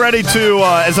getting ready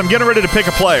to pick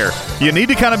a player, you need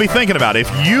to kind of be thinking about it.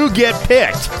 If you get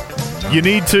picked, you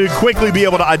need to quickly be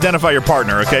able to identify your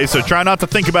partner, okay? So try not to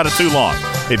think about it too long.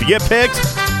 If you get picked,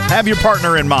 have your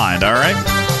partner in mind, all right?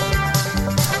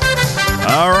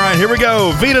 All right, here we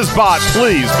go. Vita's Bot,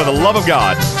 please, for the love of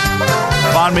God,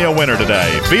 find me a winner today.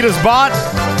 Vita's Bot,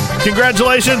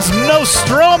 congratulations,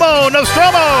 Nostromo!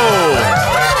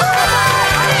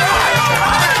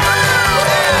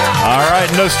 All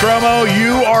right, Nostromo,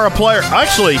 you are a player.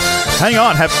 Actually, hang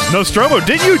on. Nostromo,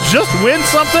 did you just win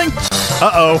something?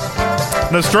 Uh-oh.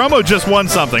 Nostromo just won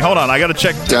something. Hold on, I got to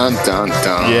check. Dun.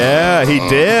 Yeah, he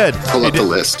did. Pull up the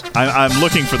list. I'm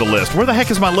looking for the list. Where the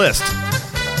heck is my list?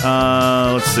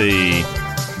 Let's see.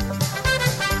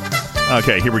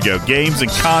 Okay, here we go. Games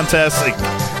and contests.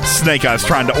 Snake Eyes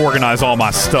trying to organize all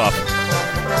my stuff.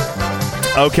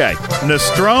 Okay,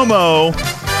 Nostromo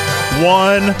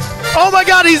won. Oh my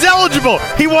God, he's eligible!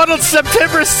 He won on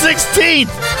September 16th!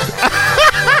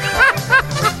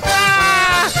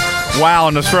 Wow,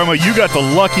 Nostromo, you got the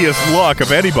luckiest luck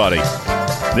of anybody.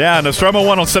 Yeah, Nostromo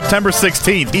won on September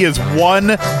 16th. He is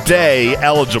 1 day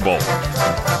eligible.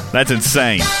 That's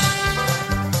insane.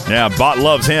 Yeah, bot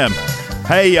loves him.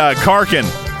 Hey, Karkin,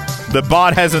 the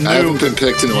bot has a new... I haven't been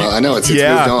picked in a while. I know, it's moved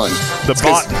on. The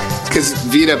bot... Because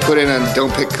Vita put in a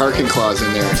don't pick Karkin clause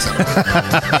in there or something.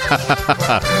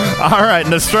 All right,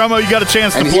 Nostromo, you got a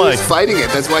chance to play. And he was fighting it.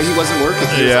 That's why he wasn't working.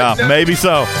 Yeah, no. Maybe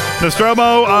so.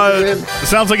 Nostromo,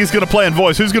 sounds like he's going to play in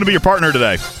voice. Who's going to be your partner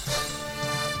today?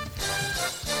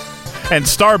 And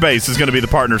Starbase is going to be the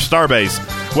partner. Starbase,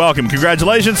 welcome.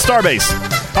 Congratulations, Starbase.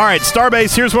 All right,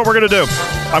 Starbase, here's what we're going to do.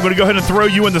 I'm going to go ahead and throw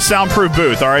you in the soundproof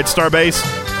booth. All right, Starbase?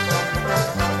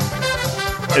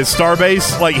 Is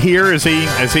Starbase here? Is he?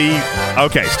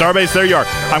 Okay, Starbase, there you are.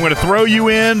 I'm going to throw you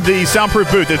in the soundproof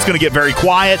booth. It's going to get very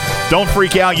quiet. Don't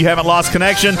freak out. You haven't lost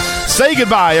connection. Say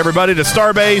goodbye, everybody, to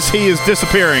Starbase. He is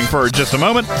disappearing for just a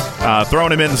moment.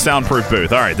 Throwing him in the soundproof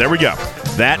booth. All right, there we go.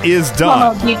 That is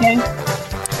done.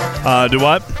 Do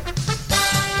what?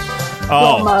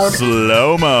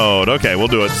 Slow mode. Okay, we'll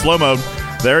do it. Slow mode.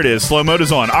 There it is. Slow mode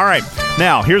is on. All right.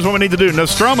 Now, here's what we need to do.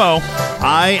 Nostromo,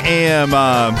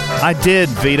 I did,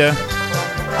 Vita.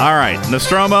 All right.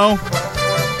 Nostromo,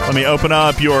 let me open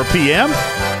up your PM.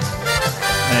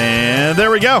 And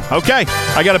there we go. Okay.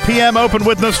 I got a PM open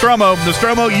with Nostromo.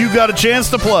 Nostromo, you got a chance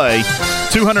to play.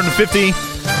 250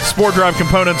 Sport Drive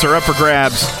components are up for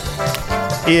grabs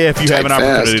if you have an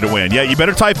opportunity to win. Yeah, you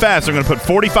better type fast. I'm going to put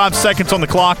 45 seconds on the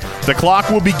clock. The clock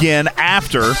will begin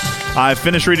after I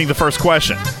finish reading the first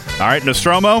question. All right,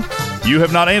 Nostromo, you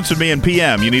have not answered me in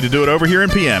PM. You need to do it over here in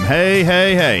PM. Hey.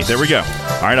 There we go.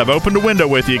 All right, I've opened a window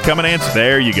with you. Come and answer.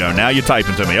 There you go. Now you're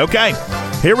typing to me. Okay,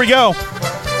 here we go.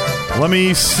 Let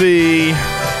me see.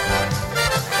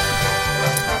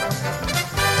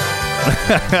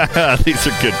 These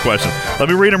are good questions. Let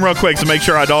me read them real quick to make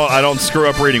sure I don't screw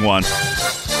up reading one.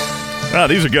 Oh,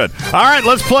 these are good. All right,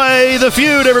 let's play the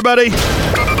feud, everybody.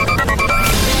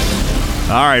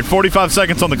 All right, 45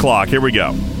 seconds on the clock. Here we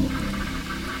go.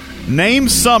 Name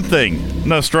something,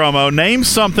 Nostromo, name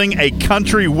something a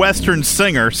country western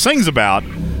singer sings about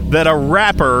that a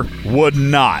rapper would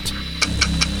not.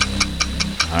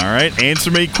 All right,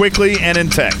 answer me quickly and in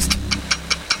text.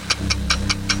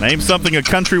 Name something a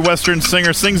country western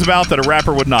singer sings about that a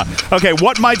rapper would not. Okay,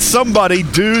 what might somebody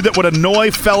do that would annoy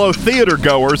fellow theater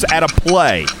goers at a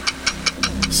play?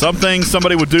 Something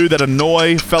somebody would do that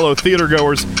annoy fellow theater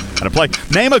goers at a play.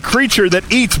 Name a creature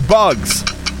that eats bugs.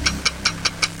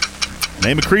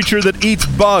 Name a creature that eats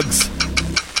bugs.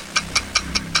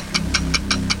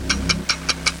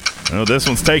 Oh, this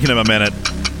one's taking him a minute.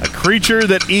 A creature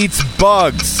that eats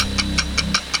bugs.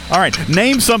 All right,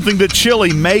 name something that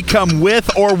chili may come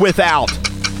with or without.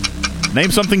 Name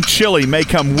something chili may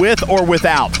come with or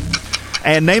without.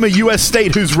 And name a U.S.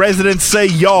 state whose residents say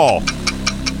y'all.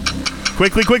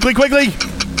 Quickly.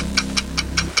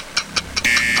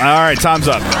 All right, time's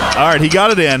up. All right, he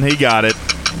got it in. He got it.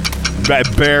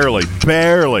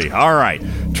 Barely. All right,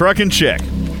 Truck and Chick.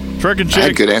 I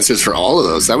had good answers for all of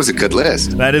those. That was a good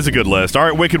list. That is a good list. All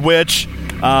right, Wicked Witch.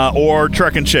 Or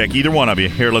Truck and Chick, either one of you.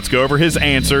 Here, let's go over his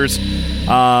answers.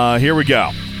 Here we go.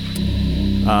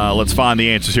 Let's find the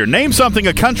answers here. Name something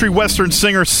a country western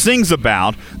singer sings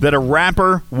about that a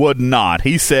rapper would not.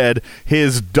 He said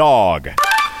his dog.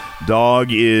 Dog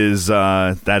is,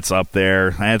 that's up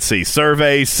there. Let's see.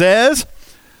 Survey says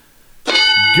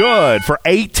good for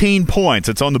 18 points.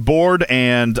 It's on the board,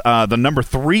 and the number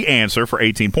 3 answer for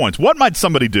 18 points. What might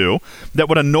somebody do that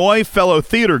would annoy fellow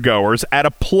theater goers at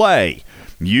a play?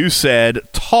 You said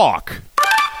talk.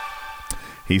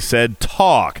 He said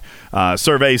talk.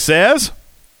 Survey says,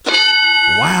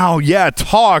 wow, yeah,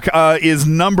 talk is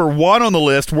number 1 on the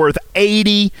list, worth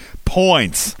 80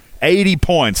 points. 80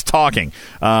 points, talking.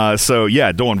 So,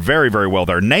 yeah, doing very, very well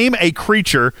there. Name a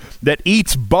creature that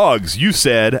eats bugs. You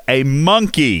said a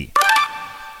monkey.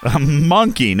 A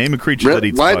monkey. Name a creature that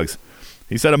eats bugs.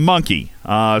 He said a monkey.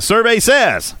 Survey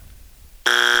says,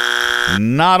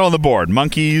 not on the board.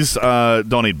 Monkeys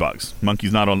don't eat bugs.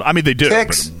 Monkeys not on. I mean, they do.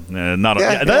 Ticks. But, not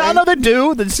on. I know they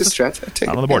do. They're just not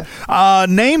on the board. Yeah.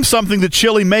 Name something that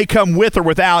chili may come with or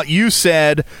without. You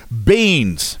said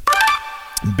beans.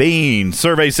 Beans.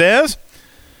 Survey says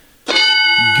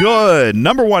good.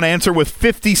 Number 1 answer with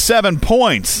 57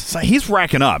 points. So he's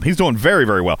racking up. He's doing very,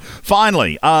 very well.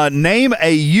 Finally, name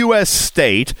a U.S.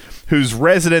 state whose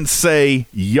residents say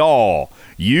y'all.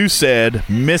 You said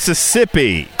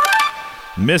Mississippi.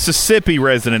 Mississippi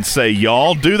residents say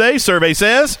y'all. Do they? Survey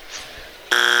says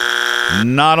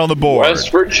not on the board.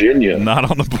 West Virginia. Not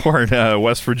on the board.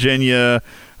 West Virginia.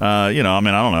 I don't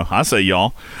know. I say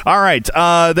y'all. All right.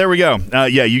 There we go.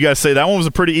 Yeah, you guys say that one was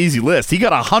a pretty easy list. He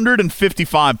got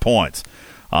 155 points.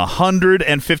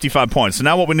 155 points. So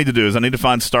now what we need to do is I need to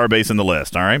find Starbase in the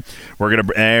list, all right?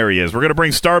 There he is. We're going to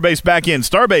bring Starbase back in.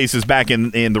 Starbase is back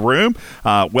in the room.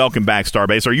 Welcome back,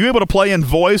 Starbase. Are you able to play in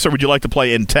voice, or would you like to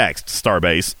play in text,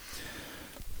 Starbase?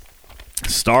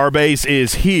 Starbase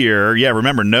is here. Yeah,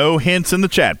 remember, no hints in the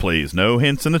chat, please. No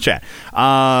hints in the chat.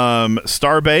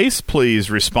 Starbase, please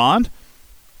respond.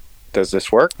 Does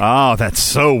this work? Oh, that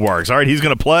so works. All right, he's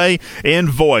going to play in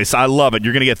voice. I love it.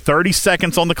 You're going to get 30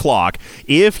 seconds on the clock.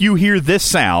 If you hear this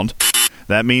sound,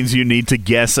 that means you need to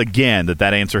guess again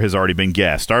that answer has already been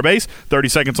guessed. Starbase, 30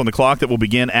 seconds on the clock. That will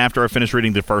begin after I finish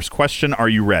reading the first question. Are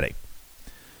you ready?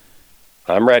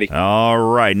 I'm ready. All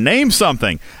right. Name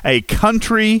something a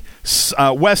country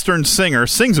western singer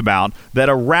sings about that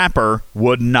a rapper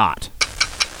would not.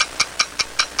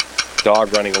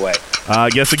 Dog running away.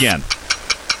 Guess again.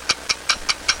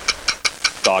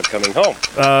 Dog coming home.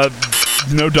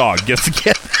 No dog. Guess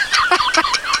again.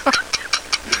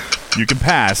 You can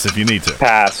pass if you need to.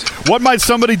 Pass. What might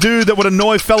somebody do that would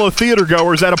annoy fellow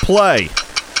theatergoers at a play?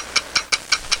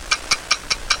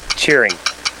 Cheering.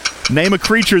 Name a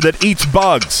creature that eats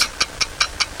bugs.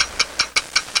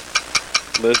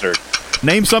 Lizard.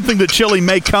 Name something that chili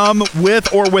may come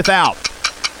with or without.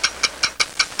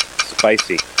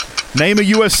 Spicy. Name a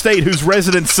U.S. state whose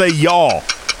residents say y'all.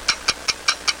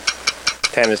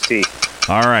 Tennessee.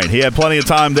 All right. He had plenty of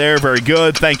time there. Very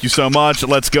good. Thank you so much.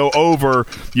 Let's go over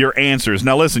your answers.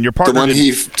 Now, listen, your partner... The one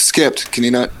he skipped. Can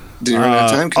you not... Did you run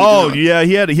out of time? Yeah,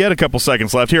 he had a couple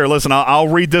seconds left. Here, listen, I'll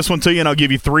read this one to you, and I'll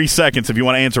give you 3 seconds if you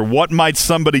want to answer. What might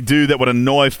somebody do that would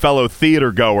annoy fellow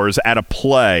theatergoers at a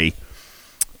play?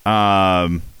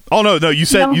 No, you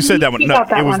said that one. No,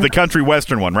 it was the country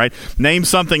western one, right? Name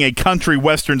something a country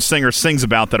western singer sings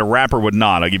about that a rapper would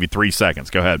not. I'll give you 3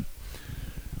 seconds. Go ahead.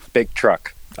 Big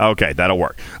truck. Okay, that'll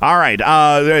work. All right.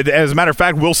 As a matter of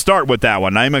fact, we'll start with that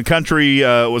one. Name a country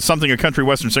was something a country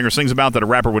western singer sings about that a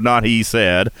rapper would not. He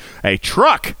said a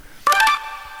truck.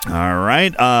 All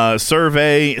right.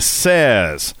 Survey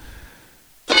says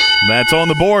that's on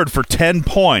the board for 10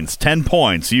 points. 10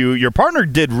 points. Your partner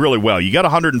did really well. You got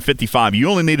 155. You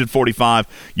only needed 45.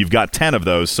 You've got 10 of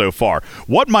those so far.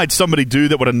 What might somebody do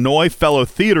that would annoy fellow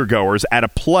theatergoers at a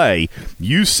play?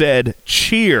 You said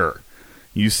cheer.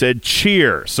 You said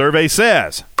cheer. Survey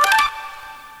says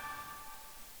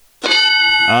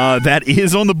that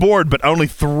is on the board, but only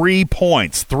 3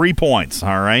 points. 3 points,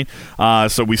 all right?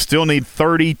 So we still need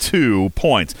 32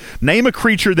 points. Name a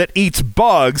creature that eats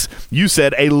bugs. You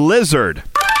said a lizard.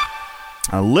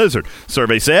 A lizard.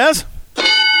 Survey says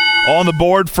on the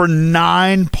board for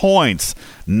 9 points.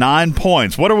 9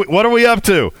 points. What are we up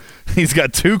to? He's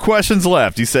got 2 questions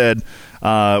left. He said...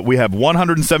 we have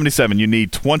 177. You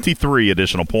need 23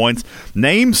 additional points.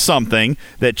 Name something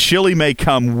that chili may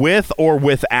come with or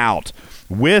without.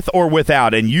 With or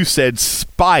without. And you said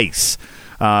spice.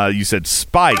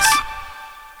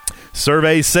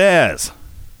 Survey says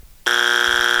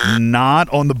not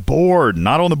on the board.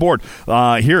 Not on the board.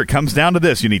 Here, it comes down to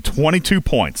this. You need 22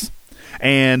 points.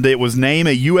 And it was name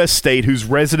a U.S. state whose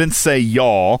residents say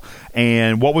y'all.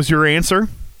 And what was your answer?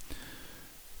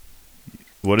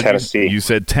 Tennessee. You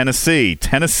said Tennessee.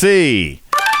 Tennessee.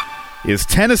 Is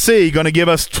Tennessee going to give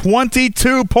us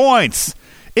 22 points?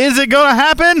 Is it going to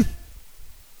happen?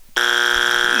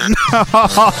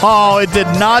 No, it did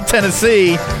not.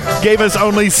 Tennessee gave us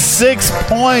only 6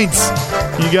 points.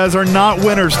 You guys are not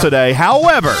winners today.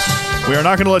 However, we are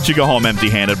not going to let you go home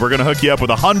empty-handed. We're going to hook you up with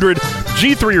 100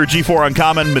 G3 or G4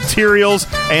 Uncommon materials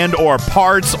and or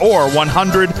parts or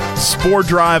 100 Spore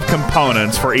Drive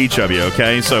components for each of you,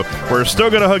 okay? So we're still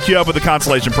going to hook you up with the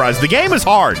consolation prize. The game is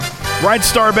hard, right,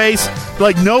 Starbase?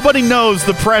 Like, nobody knows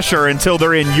the pressure until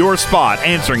they're in your spot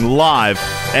answering live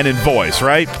and in voice,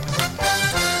 right?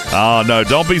 Oh, no,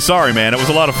 don't be sorry, man. It was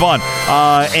a lot of fun.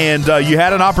 And you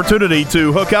had an opportunity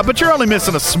to hook up, but you're only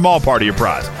missing a small part of your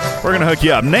prize. We're going to hook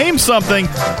you up. Name something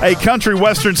a country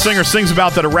western singer sings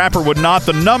about that a rapper would not.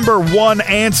 The number 1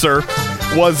 answer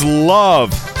was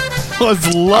love. I was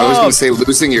going to say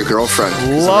losing your girlfriend.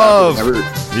 Love.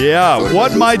 Yeah.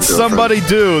 What might somebody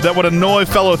do that would annoy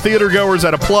fellow theatergoers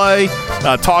at a play?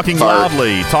 Talking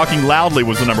loudly. Talking loudly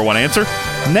was the number 1 answer.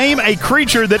 Name a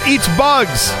creature that eats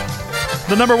bugs.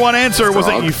 The number 1 answer was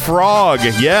a frog.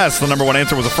 Yes, the number 1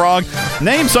 answer was a frog.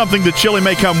 Name something that chili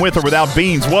may come with or without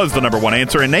beans was the number 1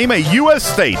 answer. And name a U.S.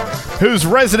 state whose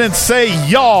residents say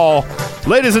y'all.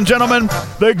 Ladies and gentlemen,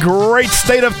 the great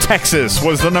state of Texas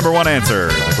was the number 1 answer.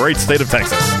 The great state of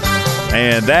Texas.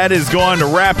 And that is going to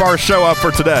wrap our show up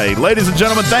for today. Ladies and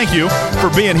gentlemen, thank you for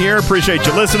being here. Appreciate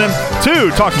you listening to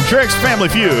Talking Tricks, Family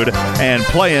Feud, and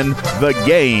playing the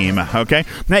game, okay?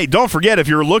 Hey, don't forget, if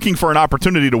you're looking for an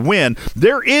opportunity to win,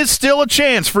 there is still a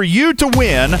chance for you to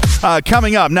win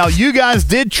coming up. Now, you guys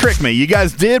did trick me. You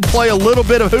guys did play a little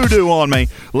bit of hoodoo on me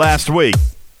last week.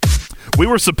 We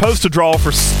were supposed to draw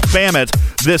for Spam It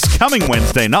this coming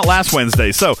Wednesday, not last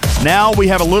Wednesday. So now we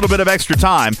have a little bit of extra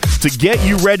time to get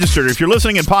you registered. If you're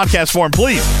listening in podcast form,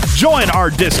 please join our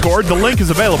Discord. The link is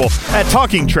available at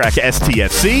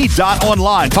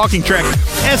TalkingTrekSTFC.online.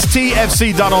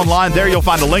 TalkingTrekSTFC.online. There you'll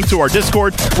find a link to our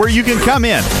Discord where you can come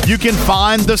in. You can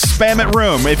find the Spam It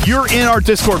room. If you're in our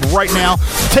Discord right now,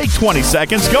 take 20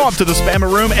 seconds, go up to the Spam It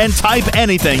room and type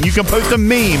anything. You can post a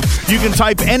meme. You can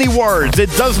type any words. It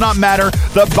does not matter.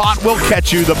 The bot will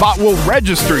catch you. The bot will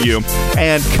register you.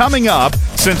 And coming up,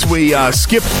 since we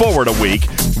skipped forward a week,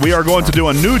 we are going to do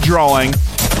a new drawing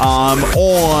on,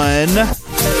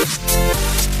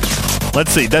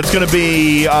 let's see, that's going to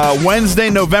be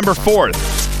Wednesday, November 4th.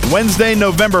 Wednesday,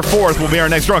 November 4th will be our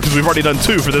next draw because we've already done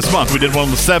 2 for this month. We did one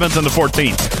on the 7th and the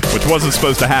 14th, which wasn't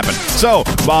supposed to happen. So,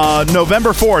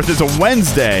 November 4th is a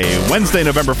Wednesday. Wednesday,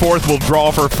 November 4th, we'll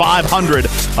draw for 500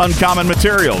 uncommon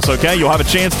materials, okay? You'll have a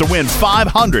chance to win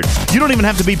 500. You don't even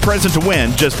have to be present to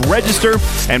win. Just register,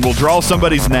 and we'll draw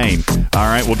somebody's name. All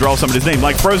right, we'll draw somebody's name,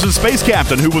 like Frozen Space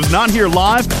Captain, who was not here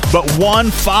live, but won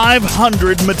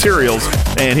 500 materials,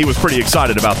 and he was pretty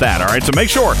excited about that, all right? So make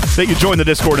sure that you join the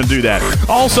Discord and do that.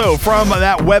 Also, from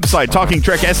that website,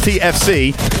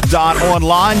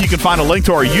 TalkingTrekSTFC.online, you can find a link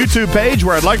to our YouTube page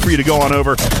where I'd like for you to go on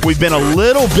over. We've been a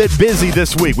little bit busy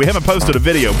this week. We haven't posted a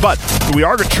video, but we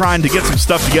are trying to get some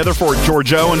stuff together for a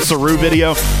Giorgio and Saru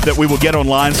video that we will get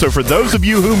online. So for those of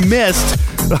you who missed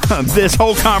this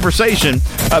whole conversation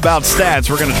about stats,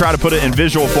 we're going to try to put it in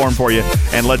visual form for you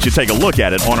and let you take a look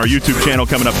at it on our YouTube channel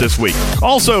coming up this week.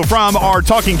 Also, from our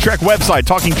Talking Trek website,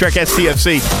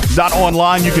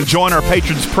 TalkingTrekSTFC.online, you can join our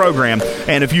Patrons program,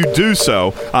 and if you do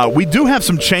so, we do have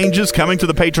some changes coming to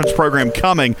the Patrons program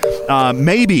coming,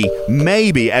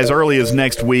 maybe as early as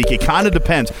next week. It kind of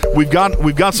depends. We've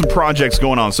got some projects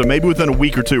going on, so maybe within a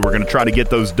week or two we're going to try to get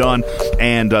those done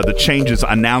and the changes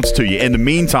announced to you. In the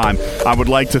meantime, I would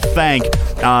like to thank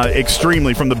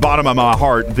extremely from the bottom of my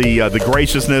heart the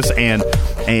graciousness and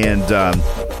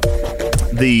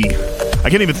I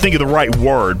can't even think of the right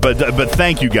word, but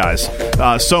thank you guys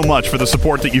so much for the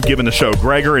support that you've given the show.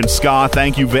 Gregor and Ska,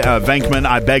 thank you. Venkman,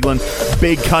 Ibeglin,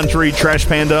 Big Country, Trash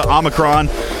Panda, Omicron,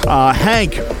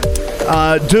 Hank,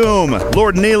 Doom,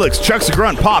 Lord Neelix, Chuck's a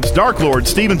Grunt, Pops, Dark Lord,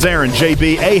 Stevens Aaron,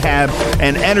 JB, Ahab,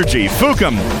 and Energy,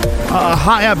 Fukum,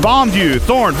 Hi, Bombed You,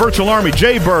 Thorn, Virtual Army,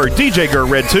 J-Bird, DJ Gur,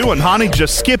 Red 2, and Honey,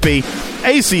 Just Skippy,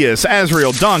 Acius,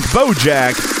 Azrael, Dunk,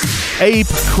 Bojack, Ape,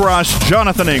 Crush,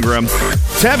 Jonathan Ingram,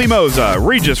 Tabby Moza,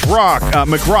 Regis, Rock,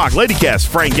 McRock, Ladycast,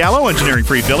 Frank Gallo, Engineering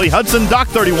Free Philly, Hudson, Doc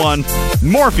 31,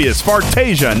 Morpheus,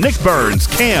 Fartasia, Nick Burns,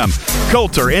 Cam,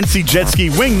 Coulter, NC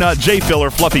Jetski, Wingnut, J Filler,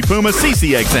 Fluffy Puma,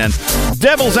 CCXN,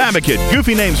 Devil's Advocate,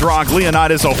 Goofy Names Rock,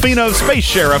 Leonidas, Alfino, Space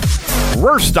Sheriff,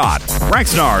 Rurstot,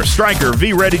 Raxnar, Striker,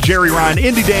 V Ready, Jerry Ryan,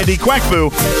 Indy Dandy, Quackfu,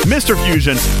 Mr.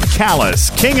 Fusion, Callus,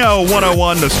 Kingo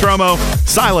 101, Nostromo,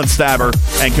 Silent Stabber,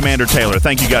 and Commander Taylor.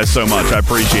 Thank you guys so much. I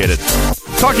appreciate it.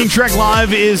 Talking Trek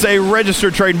Live is a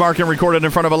registered trademark and recorded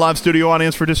in front of a live studio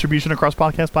audience for distribution across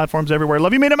podcast platforms everywhere.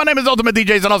 Love you, man. My name is Ultimate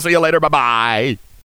DJs, and I'll see you later. Bye-bye.